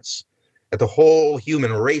parents, at the whole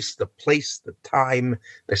human race, the place, the time,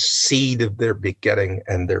 the seed of their begetting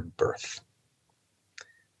and their birth.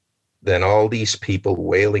 Then all these people,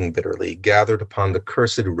 wailing bitterly, gathered upon the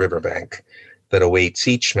cursed riverbank that awaits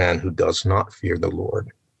each man who does not fear the Lord.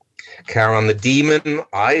 Charon the demon,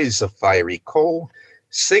 eyes of fiery coal,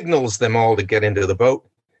 signals them all to get into the boat,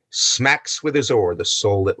 smacks with his oar the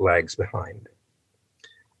soul that lags behind.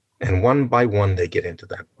 And one by one they get into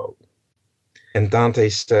that boat. And Dante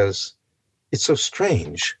says, it's so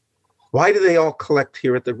strange. Why do they all collect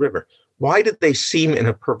here at the river? Why did they seem in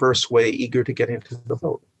a perverse way eager to get into the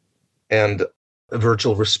boat? And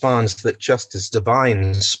Virgil responds that just as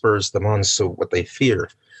divine spurs them on, so what they fear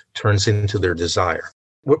turns into their desire.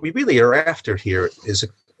 What we really are after here is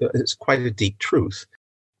quite a deep truth.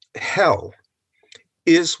 Hell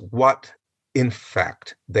is what, in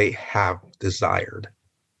fact, they have desired.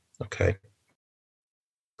 Okay?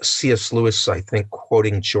 C.S. Lewis, I think,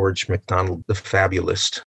 quoting George MacDonald, the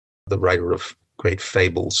fabulist, the writer of great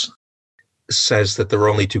fables, says that there are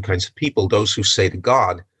only two kinds of people, those who say to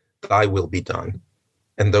God, thy will be done,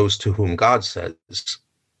 and those to whom God says,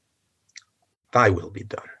 thy will be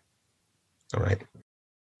done. All right?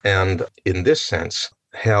 And in this sense,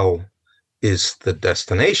 hell is the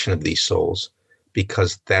destination of these souls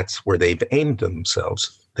because that's where they've aimed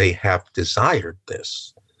themselves. They have desired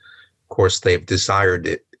this. Of course, they've desired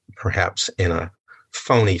it perhaps in a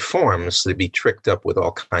phony forms, to be tricked up with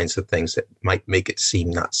all kinds of things that might make it seem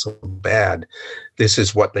not so bad. This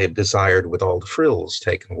is what they've desired with all the frills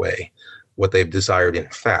taken away, what they've desired in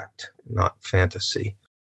fact, not fantasy.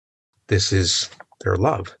 This is their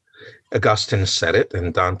love. Augustine said it,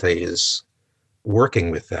 and Dante is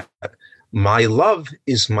working with that. My love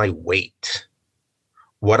is my weight.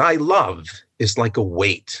 What I love is like a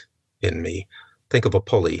weight in me. Think of a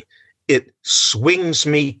pulley. It swings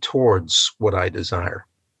me towards what I desire.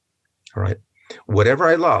 All right. Whatever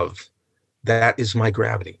I love, that is my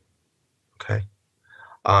gravity. Okay.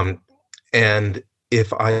 And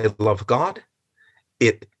if I love God,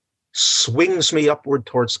 it swings me upward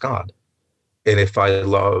towards God. And if I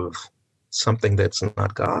love something that's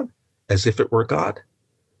not God, as if it were God,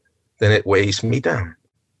 then it weighs me down.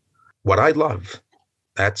 What I love,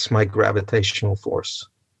 that's my gravitational force.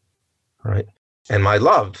 All right. And my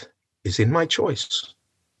love is in my choice.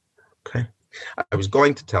 Okay. I was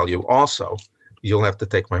going to tell you also, you'll have to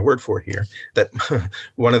take my word for it here, that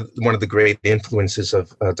one of the great influences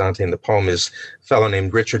of Dante in the poem is a fellow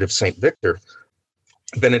named Richard of St. Victor,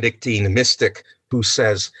 Benedictine mystic, who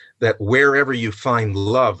says that wherever you find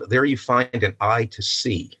love, there you find an eye to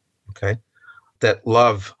see. Okay. That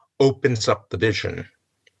love opens up the vision.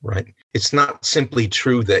 Right. It's not simply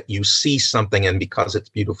true that you see something and because it's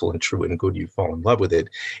beautiful and true and good, you fall in love with it.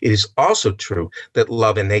 It is also true that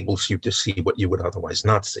love enables you to see what you would otherwise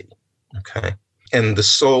not see. Okay. And the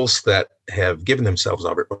souls that have given themselves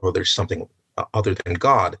over, or there's something other than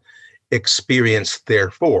God, experience,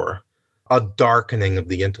 therefore, a darkening of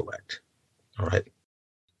the intellect. All right.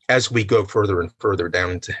 As we go further and further down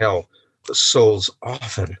into hell, the souls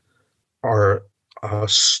often are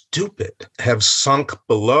stupid, have sunk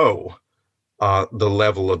below the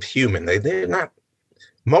level of human. They're not,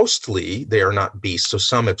 mostly they are not beasts. So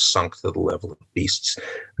some have sunk to the level of beasts.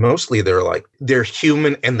 Mostly they're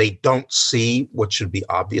human and they don't see what should be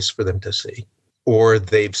obvious for them to see. Or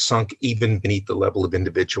they've sunk even beneath the level of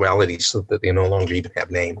individuality so that they no longer even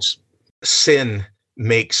have names. Sin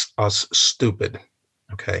makes us stupid,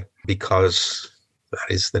 okay? Because that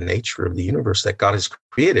is the nature of the universe that God has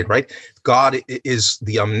created, right? God is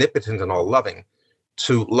the omnipotent and all-loving.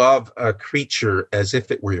 To love a creature as if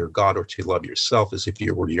it were your God, or to love yourself as if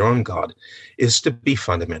you were your own God, is to be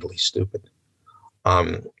fundamentally stupid.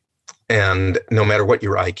 And no matter what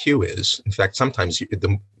your IQ is, in fact, sometimes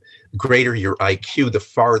the greater your IQ, the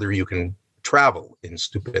farther you can travel in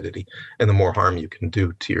stupidity and the more harm you can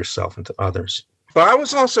do to yourself and to others. But I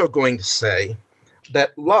was also going to say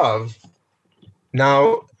that love,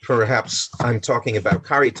 now, perhaps I'm talking about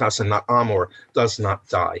caritas and not amor, does not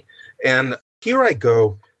die. And here I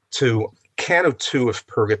go to Canto 2 of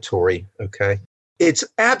Purgatory, okay? It's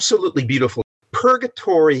absolutely beautiful.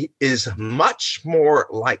 Purgatory is much more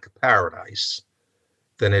like paradise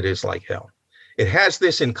than it is like hell. It has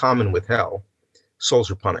this in common with hell.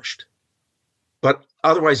 Souls are punished. But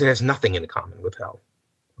otherwise, it has nothing in common with hell,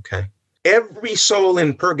 okay? Every soul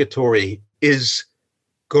in purgatory is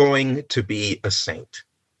going to be a saint,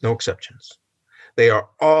 no exceptions. They are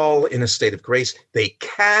all in a state of grace. They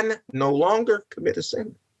can no longer commit a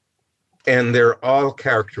sin. And they're all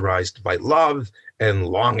characterized by love and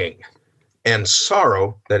longing and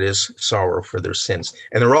sorrow, that is, sorrow for their sins.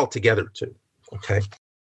 And they're all together too, okay?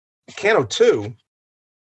 Canto 2,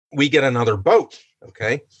 we get another boat,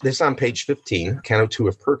 okay? This is on page 15, Canto 2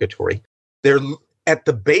 of Purgatory. They're at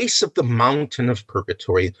the base of the mountain of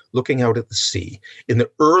purgatory, looking out at the sea in the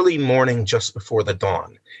early morning just before the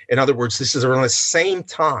dawn. In other words, this is around the same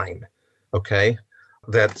time, okay,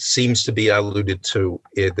 that seems to be alluded to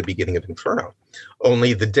at the beginning of Inferno.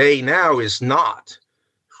 Only the day now is not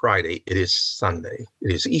Friday, it is Sunday.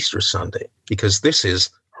 It is Easter Sunday, because this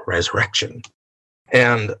is resurrection.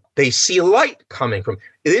 And they see a light coming from,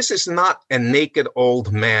 this is not a naked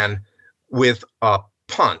old man with a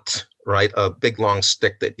punt, right? A big long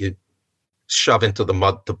stick that you shove into the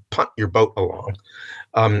mud to punt your boat along.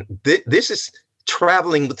 This is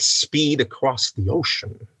traveling with speed across the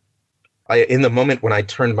ocean. In the moment when I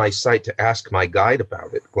turned my sight to ask my guide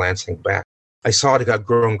about it, glancing back, I saw it had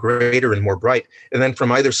grown greater and more bright. And then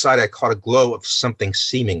from either side, I caught a glow of something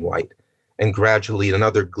seeming white, and gradually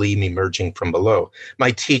another gleam emerging from below.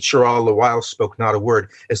 My teacher all the while spoke not a word,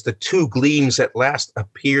 as the two gleams at last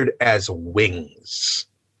appeared as wings.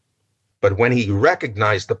 But when he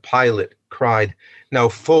recognized the pilot, cried, "Now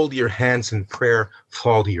fold your hands in prayer,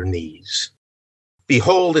 fall to your knees.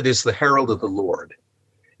 Behold, it is the herald of the Lord.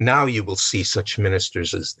 Now you will see such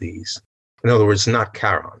ministers as these." In other words, not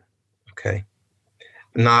Charon, okay?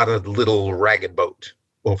 Not a little ragged boat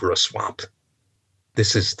over a swamp.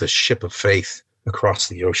 This is the ship of faith across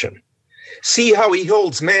the ocean. See how he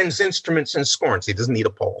holds man's instruments in scorn. He doesn't need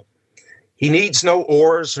a pole. He needs no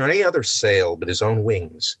oars or any other sail but his own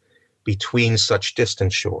wings between such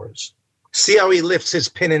distant shores. See how he lifts his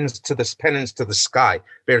pennons to the sky.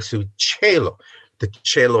 Versu cielo, the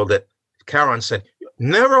cielo that Charon said,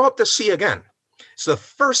 never hope to see again. It's the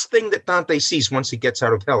first thing that Dante sees once he gets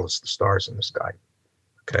out of hell is the stars in the sky.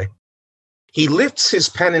 Okay. He lifts his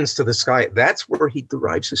pennons to the sky. That's where he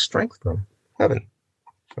derives his strength from, heaven.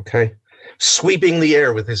 Okay. Sweeping the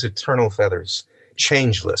air with his eternal feathers,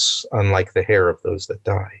 changeless, unlike the hair of those that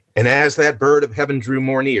die. And as that bird of heaven drew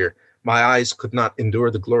more near, my eyes could not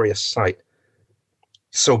endure the glorious sight.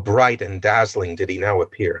 So bright and dazzling did he now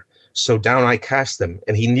appear. So down I cast him,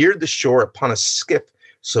 and he neared the shore upon a skiff,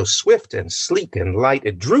 so swift and sleek and light,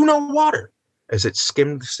 it drew no water as it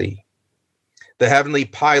skimmed the sea. The heavenly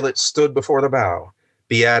pilot stood before the bow.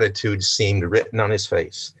 Beatitude seemed written on his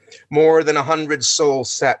face. More than 100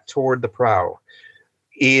 souls sat toward the prow.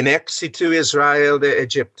 In exitu Israel de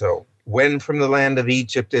Egypto, when from the land of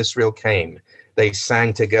Egypt Israel came, they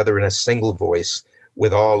sang together in a single voice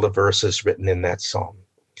with all the verses written in that psalm.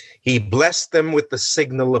 He blessed them with the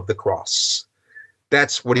signal of the cross.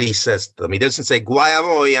 That's what he says to them. He doesn't say, Guai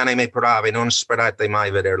voi anime prave, non sperate mai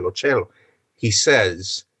veder lo cielo. He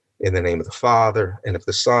says, in the name of the Father, and of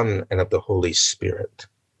the Son, and of the Holy Spirit.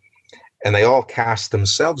 And they all cast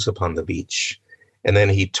themselves upon the beach. And then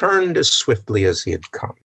he turned as swiftly as he had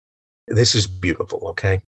come. This is beautiful,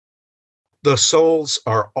 okay? The souls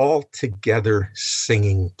are all together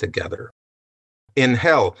singing together. In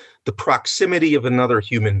hell, the proximity of another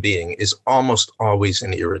human being is almost always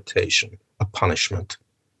an irritation, a punishment,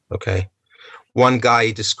 okay? One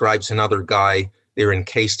guy describes another guy, they're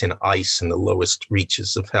encased in ice in the lowest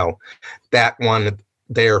reaches of hell. That one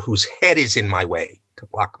there whose head is in my way to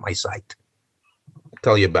block my sight. I'll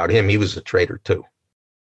tell you about him, he was a traitor too.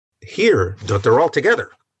 Here, they're all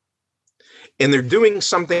together. And they're doing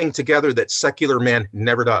something together that secular man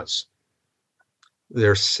never does.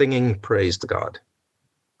 They're singing praise to God.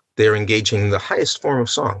 They're engaging in the highest form of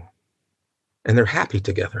song. And they're happy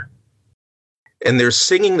together. And they're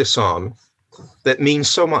singing the psalm that means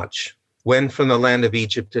so much. When from the land of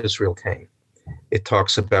Egypt Israel came. It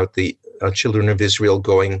talks about the children of Israel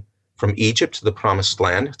going from Egypt to the promised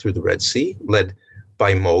land through the Red Sea, led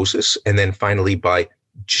by Moses, and then finally by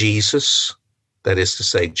Jesus, that is to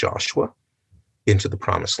say Joshua, into the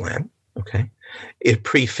promised land. Okay. It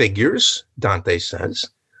prefigures, Dante says,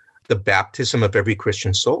 the baptism of every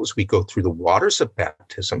Christian soul as we go through the waters of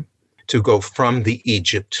baptism to go from the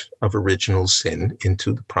Egypt of original sin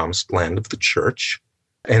into the promised land of the church.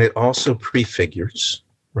 And it also prefigures,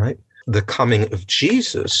 right, the coming of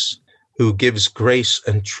Jesus, who gives grace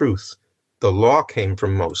and truth. The law came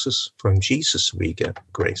from Moses. From Jesus, we get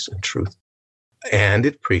grace and truth. And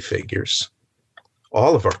it prefigures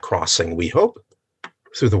all of our crossing, we hope,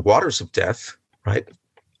 through the waters of death, right?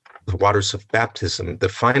 The waters of baptism, the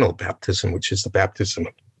final baptism, which is the baptism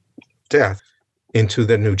of death, into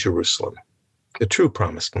the New Jerusalem, the true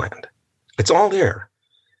promised land. It's all there.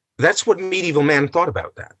 That's what medieval man thought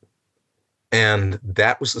about that. And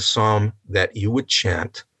that was the psalm that you would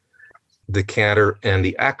chant, the cantor and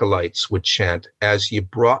the acolytes would chant as you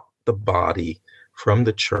brought the body from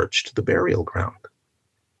the church to the burial ground,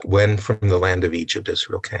 when from the land of Egypt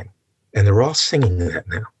Israel came. And they're all singing that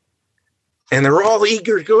now. And they're all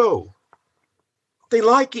eager to go. They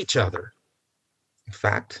like each other. In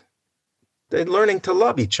fact, they're learning to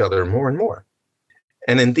love each other more and more.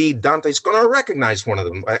 And indeed, Dante's going to recognize one of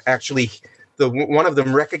them. Actually, one of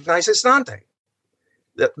them recognizes Dante.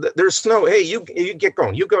 There's no, hey, you get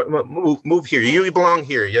going. You go, move here. You belong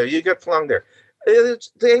here. You get belong there.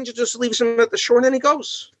 The angel just leaves him at the shore, and then he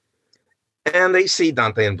goes. And they see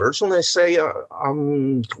Dante and Virgil, and they say,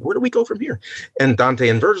 where do we go from here? And Dante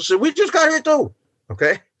and Virgil say, we just got here too.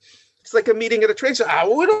 Okay? It's like a meeting at a train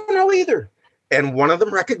station. We don't know either. And one of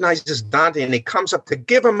them recognizes Dante, and he comes up to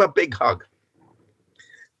give him a big hug.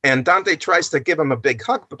 And Dante tries to give him a big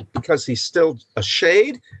hug, but because he's still a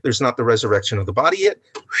shade, there's not the resurrection of the body yet.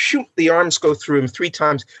 Shoot, the arms go through him 3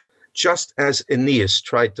 times, just as Aeneas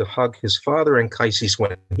tried to hug his father Anchises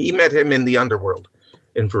when he met him in the underworld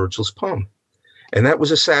in Virgil's poem. And that was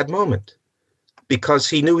a sad moment because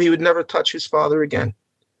he knew he would never touch his father again.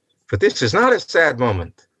 But this is not a sad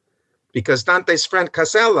moment because Dante's friend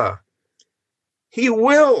Casella, he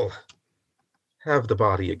will have the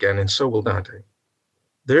body again, and so will Dante.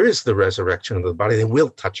 There is the resurrection of the body. They will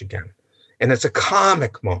touch again. And it's a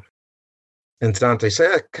comic moment. And Dante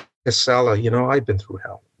said, Casella, I've been through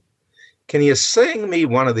hell. Can you sing me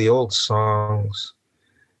one of the old songs?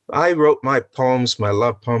 I wrote my poems, my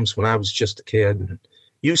love poems, when I was just a kid. And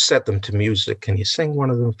You set them to music. Can you sing one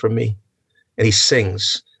of them for me? And he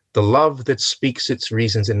sings, "The love that speaks its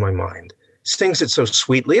reasons in my mind." Sings it so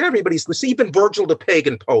sweetly. Everybody's listening. Even Virgil, the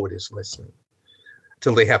pagan poet, is listening.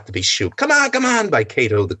 Till they have to be shooed. "Come on," by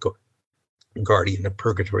Cato, the guardian of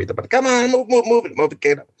purgatory. "Come on, move it,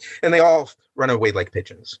 Cato." And they all run away like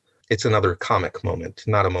pigeons. It's another comic moment,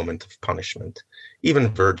 not a moment of punishment.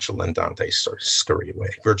 Even Virgil and Dante sort of scurry away.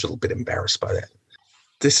 Virgil a bit embarrassed by that.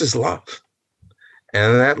 This is love.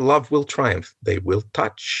 And that love will triumph. They will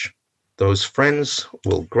touch. Those friends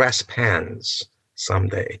will grasp hands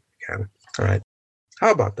someday again. All right.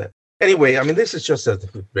 How about that? Anyway, I mean, this is just a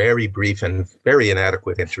very brief and very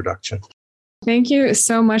inadequate introduction. Thank you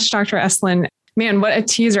so much, Dr. Estlin. Man, what a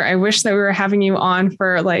teaser. I wish that we were having you on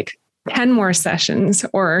for like 10 more sessions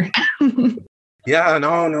or. Yeah,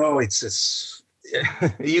 no, it's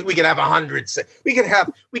we could have 100.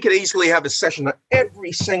 We could easily have a session on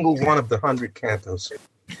every single one of the 100 cantos.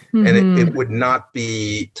 Mm-hmm. And it would not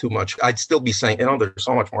be too much. I'd still be saying, there's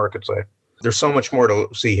so much more I could say. There's so much more to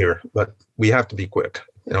see here, but we have to be quick,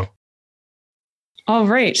 All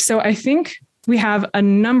right. So I think we have a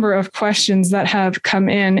number of questions that have come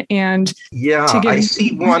in. And I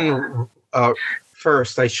see one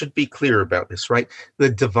first. I should be clear about this, right? The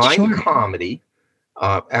Divine Comedy,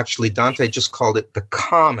 actually, Dante just called it the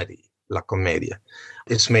comedy, La Commedia.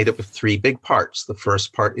 It's made up of 3 big parts. The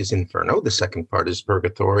first part is Inferno, the second part is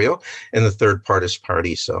Purgatorio, and the third part is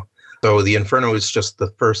Paradiso. So the Inferno is just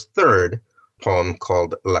the first third poem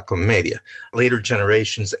called La Commedia. Later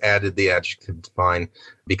generations added the adjective divine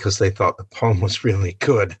because they thought the poem was really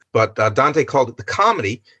good. But Dante called it the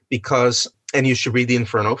comedy because, and you should read the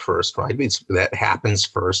Inferno first, right? That happens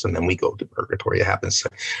first, and then we go to Purgatorio. It happens.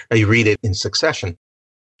 You read it in succession.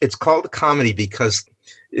 It's called a comedy because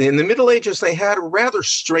in the Middle Ages, they had a rather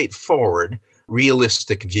straightforward,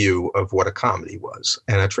 realistic view of what a comedy was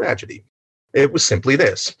and a tragedy. It was simply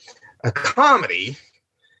this. A comedy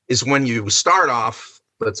is when you start off,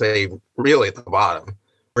 let's say, really at the bottom,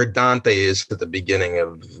 where Dante is at the beginning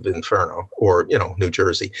of Inferno or, New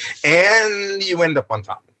Jersey, and you end up on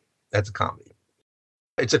top. That's a comedy.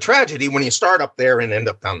 It's a tragedy when you start up there and end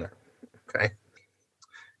up down there. Okay.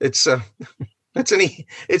 It's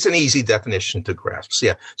an easy definition to grasp.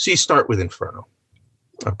 So you start with Inferno.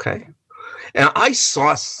 Okay. And I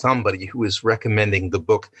saw somebody who was recommending the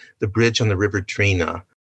book, The Bridge on the River Drina.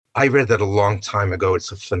 I read that a long time ago.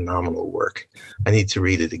 It's a phenomenal work. I need to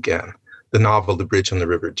read it again. The novel, The Bridge on the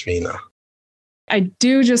River Drina. I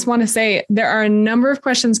do just want to say there are a number of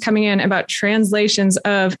questions coming in about translations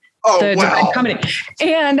of the Divine Comedy.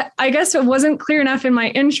 And I guess it wasn't clear enough in my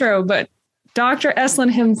intro, but Dr.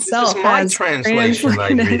 Estlin himself has translation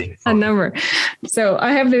I'm reading a number. So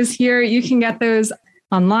I have those here. You can get those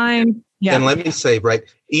online. Yeah. And let me say, right,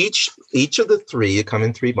 each of the 3, you come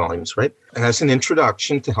in 3 volumes, right, has an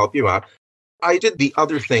introduction to help you out. I did the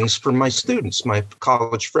other things for my students, my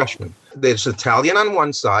college freshmen. There's Italian on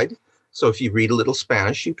one side. So if you read a little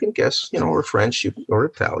Spanish, you can guess, or French or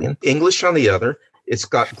Italian. English on the other. It's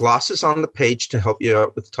got glosses on the page to help you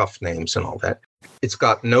out with tough names and all that. It's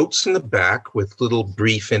got notes in the back with little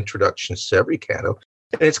brief introductions to every canto.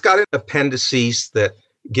 And it's got appendices that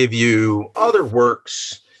give you other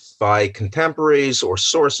works by contemporaries or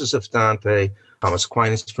sources of Dante, Thomas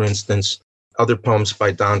Aquinas, for instance, other poems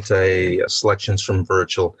by Dante, selections from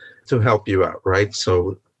Virgil to help you out, right?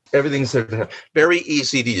 So everything's very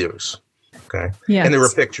easy to use, okay? Yes. And there were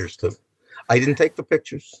pictures too. I didn't take the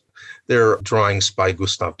pictures. They're drawings by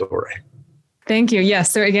Gustave Doré. Thank you.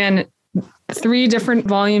 Yes. So again, 3 different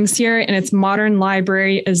volumes here, and it's Modern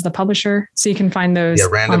Library is the publisher. So you can find those. Yeah,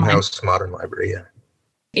 Random online. House Modern Library, yeah.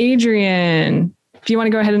 Adrian, if you want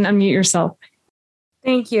to go ahead and unmute yourself.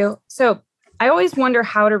 Thank you. So I always wonder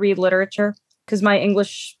how to read literature because my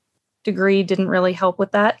English degree didn't really help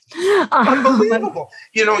with that. Unbelievable.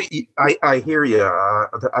 I hear you.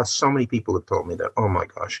 So many people have told me that. Oh my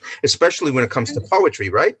gosh. Especially when it comes to poetry,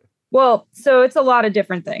 right? Well, so it's a lot of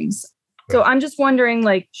different things. So I'm just wondering,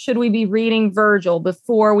 should we be reading Virgil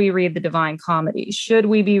before we read the Divine Comedy? Should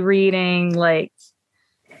we be reading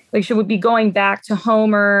should we be going back to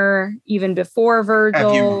Homer even before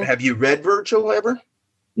Virgil? Have you read Virgil ever?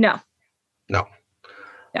 No.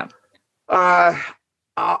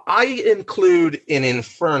 I include in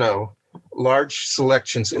Inferno large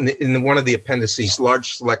selections in one of the appendices,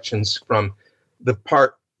 large selections from the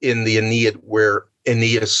part in the Aeneid where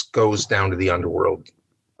Aeneas goes down to the underworld.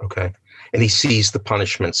 Okay. And he sees the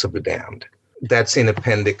punishments of the damned. That's in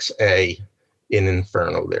Appendix A in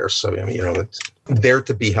Inferno there. So, it's there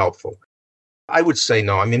to be helpful. I would say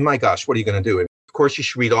no. I mean, my gosh, what are you going to do? Of course, you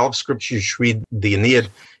should read all of Scripture. You should read the Aeneid,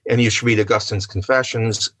 and you should read Augustine's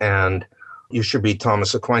Confessions, and you should read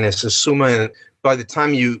Thomas Aquinas' Summa. And by the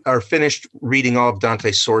time you are finished reading all of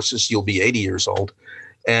Dante's sources, you'll be 80 years old,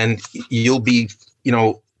 and you'll be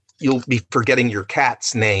forgetting your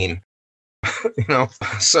cat's name.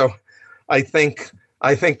 So I think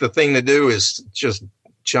the thing to do is just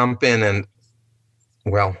jump in and,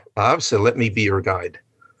 well, obviously, let me be your guide.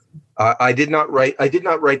 I did not write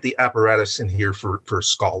the apparatus in here for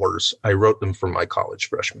scholars. I wrote them for my college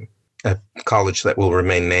freshmen at college that will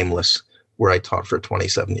remain nameless, where I taught for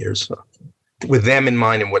 27 years, so, with them in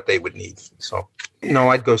mind and what they would need. So, no,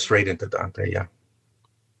 I'd go straight into Dante. Yeah.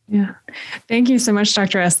 Yeah. Thank you so much,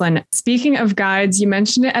 Dr. Estlin. Speaking of guides, you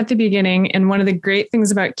mentioned it at the beginning, and one of the great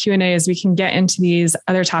things about Q&A is we can get into these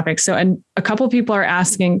other topics. So a couple people are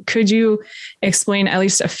asking, could you explain at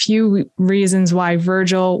least a few reasons why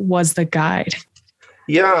Virgil was the guide?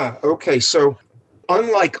 Yeah. Okay. So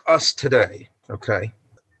unlike us today, okay,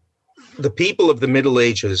 the people of the Middle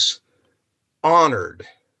Ages honored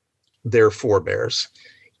their forebears,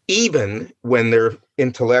 even when their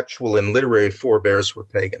intellectual and literary forebears were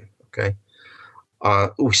pagan. Okay.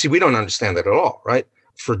 We don't understand that at all, right?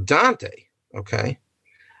 For Dante, okay,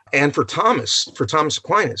 and for Thomas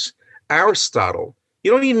Aquinas, Aristotle,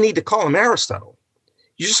 you don't even need to call him Aristotle.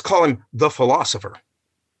 You just call him the philosopher.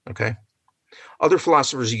 Okay. Other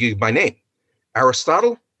philosophers you give by name.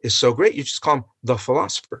 Aristotle is so great, you just call him the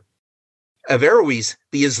philosopher. Averroes,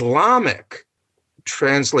 the Islamic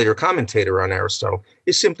translator commentator on Aristotle,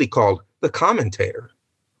 is simply called the commentator.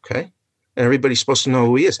 Okay. And everybody's supposed to know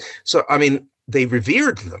who he is. So, I mean, they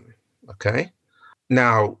revered them. Okay.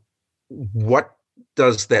 Now, what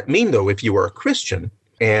does that mean, though, if you are a Christian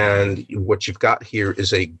and what you've got here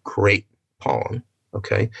is a great poem?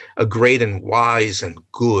 Okay. A great and wise and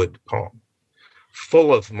good poem,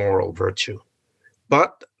 full of moral virtue,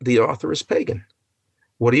 but the author is pagan.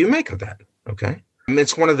 What do you make of that? Okay. I mean,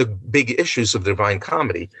 it's one of the big issues of the Divine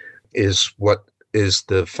Comedy, is what is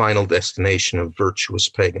the final destination of virtuous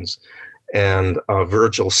pagans. And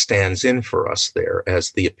Virgil stands in for us there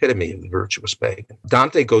as the epitome of the virtuous pagan.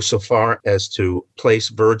 Dante goes so far as to place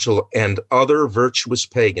Virgil and other virtuous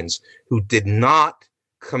pagans who did not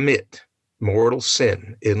commit mortal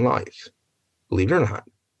sin in life. Believe it or not,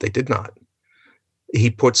 they did not. He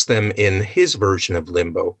puts them in his version of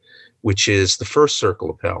limbo, which is the first circle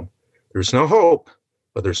of hell. There's no hope,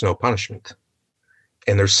 but there's no punishment.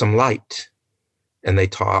 And there's some light. And they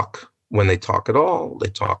talk, when they talk at all, they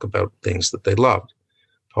talk about things that they loved.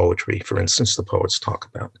 Poetry, for instance, the poets talk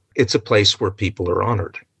about. It's a place where people are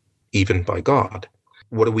honored, even by God.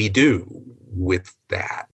 What do we do with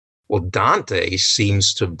that? Well, Dante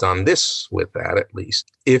seems to have done this with that, at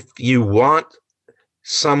least. If you want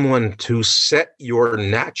someone to set your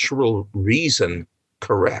natural reason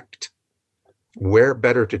correct, where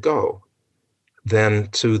better to go than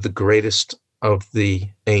to the greatest of the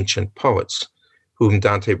ancient poets, whom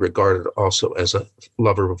Dante regarded also as a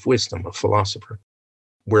lover of wisdom, a philosopher?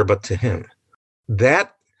 Where but to him?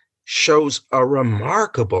 That shows a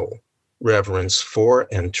remarkable reverence for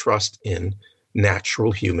and trust in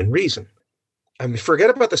natural human reason. I mean, forget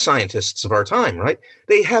about the scientists of our time, right?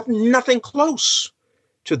 They have nothing close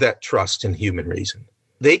to that trust in human reason.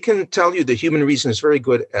 They can tell you that human reason is very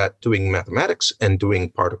good at doing mathematics and doing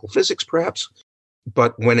particle physics, perhaps.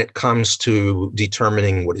 But when it comes to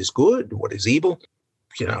determining what is good, what is evil,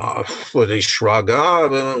 they shrug,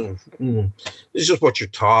 it's just what you're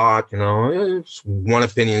taught, it's one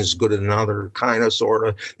opinion is good as another, kind of, sort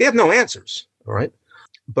of. They have no answers, all right?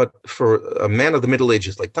 But for a man of the Middle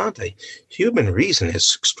Ages like Dante, human reason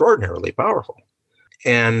is extraordinarily powerful.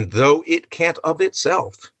 And though it can't of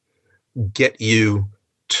itself get you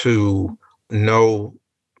to know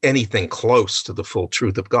anything close to the full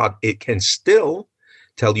truth of God, it can still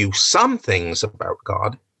tell you some things about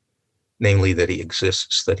God, namely that he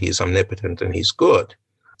exists, that he is omnipotent, and he's good.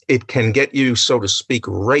 It can get you, so to speak,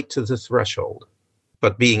 right to the threshold.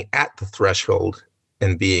 But being at the threshold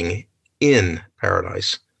and being in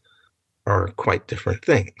paradise are quite different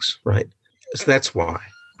things, right? So that's why.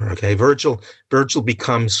 Okay, Virgil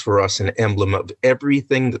becomes for us an emblem of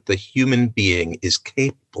everything that the human being is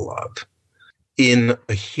capable of in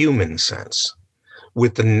a human sense,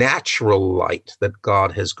 with the natural light that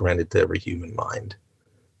God has granted to every human mind.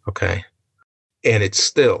 Okay, and it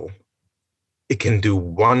can do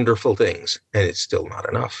wonderful things, and it's still not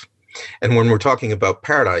enough. And when we're talking about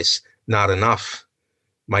paradise, not enough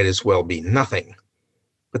might as well be nothing.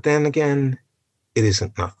 But then again, it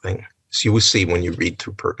isn't nothing. So you will see when you read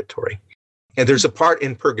through Purgatory. And there's a part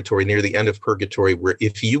in Purgatory, near the end of Purgatory, where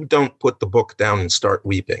if you don't put the book down and start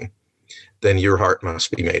weeping, then your heart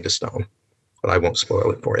must be made of stone. But I won't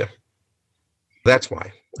spoil it for you. That's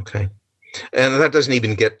why, okay? And that doesn't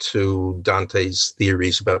even get to Dante's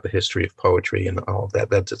theories about the history of poetry and all of that.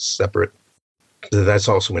 That's a separate, that's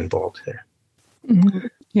also involved there. Mm-hmm.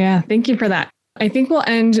 Yeah, thank you for that. I think we'll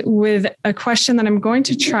end with a question that I'm going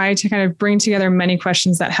to try to kind of bring together many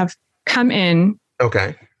questions that have come in.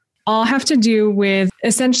 Okay. All have to do with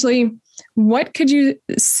essentially, what could you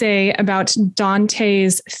say about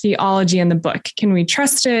Dante's theology in the book? Can we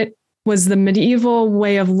trust it? Was the medieval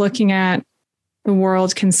way of looking at the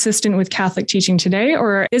world consistent with Catholic teaching today?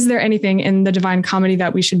 Or is there anything in the Divine Comedy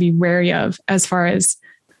that we should be wary of as far as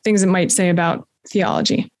things it might say about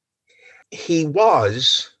theology? He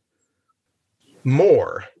was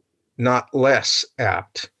more, not less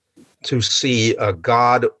apt to see a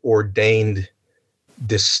God-ordained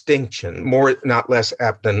distinction, more, not less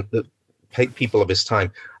apt than the people of his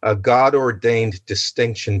time, a God-ordained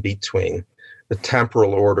distinction between the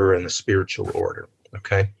temporal order and the spiritual order,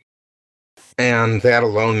 okay? And that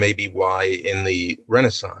alone may be why in the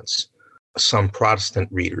Renaissance, some Protestant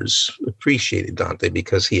readers appreciated Dante,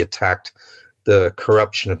 because he attacked the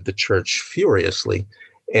corruption of the church furiously,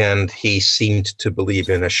 and he seemed to believe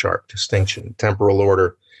in a sharp distinction, temporal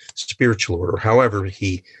order, spiritual order. However,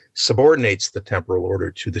 he subordinates the temporal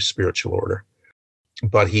order to the spiritual order.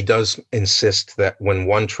 But he does insist that when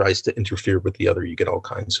one tries to interfere with the other, you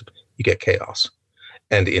get chaos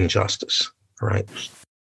and injustice, right?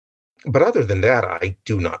 But other than that, I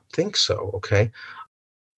do not think so, okay?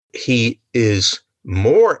 He is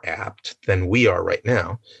more apt than we are right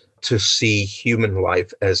now to see human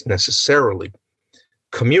life as necessarily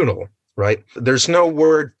communal, right? There's no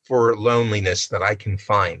word for loneliness that I can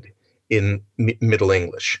find in Middle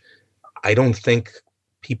English. I don't think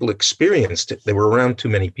people experienced it. They were around too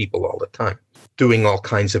many people all the time, doing all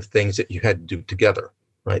kinds of things that you had to do together,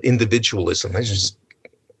 right? Individualism, it's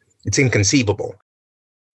inconceivable.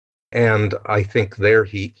 And I think there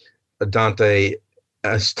Dante,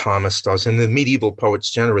 as Thomas does, and the medieval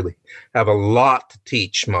poets generally, have a lot to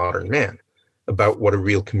teach modern man about what a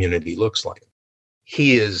real community looks like.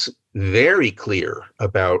 He is very clear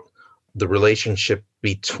about the relationship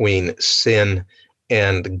between sin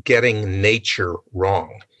and getting nature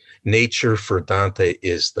wrong. Nature for Dante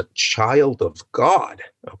is the child of God,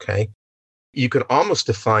 okay? You can almost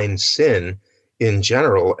define sin in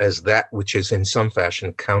general as that which is in some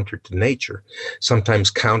fashion counter to nature. Sometimes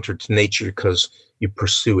counter to nature because you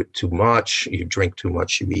pursue it too much, you drink too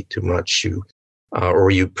much, you eat too much, or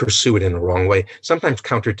you pursue it in the wrong way. Sometimes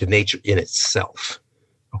counter to nature in itself,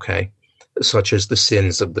 okay? Such as the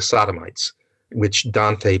sins of the Sodomites, which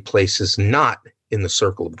Dante places not in the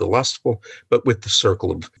circle of the lustful, but with the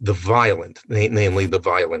circle of the violent, namely the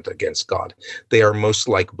violent against God. They are most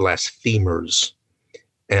like blasphemers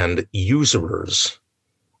and usurers,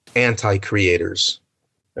 anti-creators,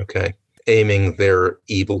 okay, aiming their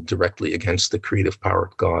evil directly against the creative power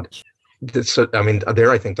of God.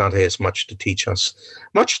 There I think Dante has much to teach us.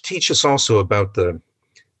 Much to teach us also about the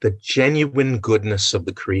genuine goodness of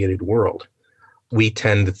the created world. We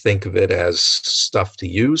tend to think of it as stuff to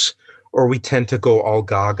use, or we tend to go all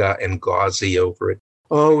gaga and gauzy over it.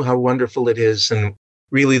 Oh, how wonderful it is. And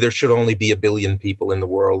really, there should only be 1 billion people in the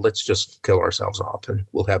world. Let's just kill ourselves off and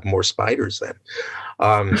we'll have more spiders then.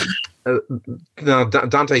 Now,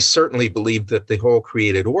 Dante certainly believed that the whole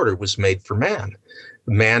created order was made for man.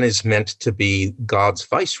 Man is meant to be God's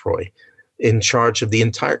viceroy in charge of the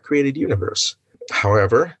entire created universe.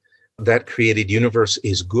 However, that created universe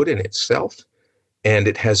is good in itself, and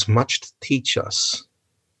it has much to teach us.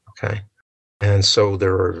 Okay. And so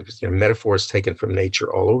there are metaphors taken from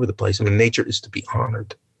nature all over the place. I mean, nature is to be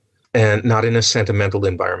honored, and not in a sentimental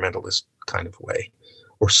environmentalist kind of way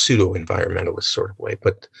or pseudo-environmentalist sort of way,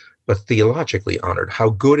 but theologically honored,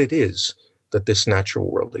 how good it is that this natural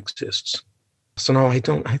world exists. So no, I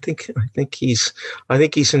think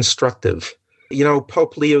he's instructive.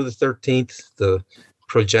 Pope Leo XIII, the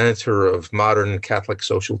progenitor of modern Catholic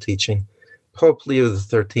social teaching, Pope Leo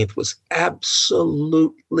XIII was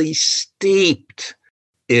absolutely steeped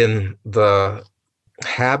in the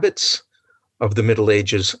habits of the Middle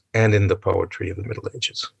Ages and in the poetry of the Middle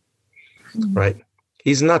Ages, right?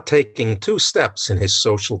 He's not taking 2 steps in his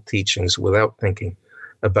social teachings without thinking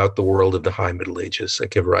about the world of the High Middle Ages that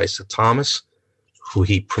give rise to Thomas, who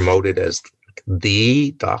he promoted as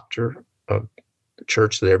the doctor of the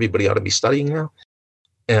church that everybody ought to be studying now,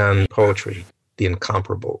 and poetry, the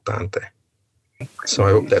incomparable Dante. So I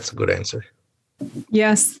hope that's a good answer.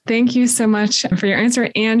 Yes. Thank you so much for your answer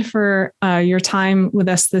and for your time with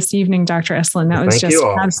us this evening, Dr. Estlin. That was just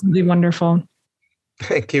absolutely wonderful.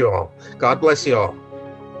 Thank you all. God bless you all.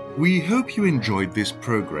 We hope you enjoyed this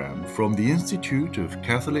program from the Institute of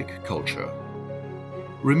Catholic Culture.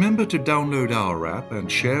 Remember to download our app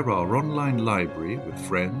and share our online library with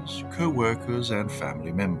friends, co-workers, and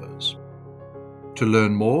family members. To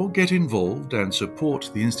learn more, get involved, and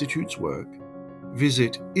support the Institute's work,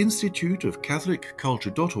 visit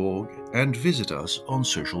instituteofcatholicculture.org and visit us on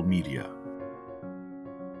social media.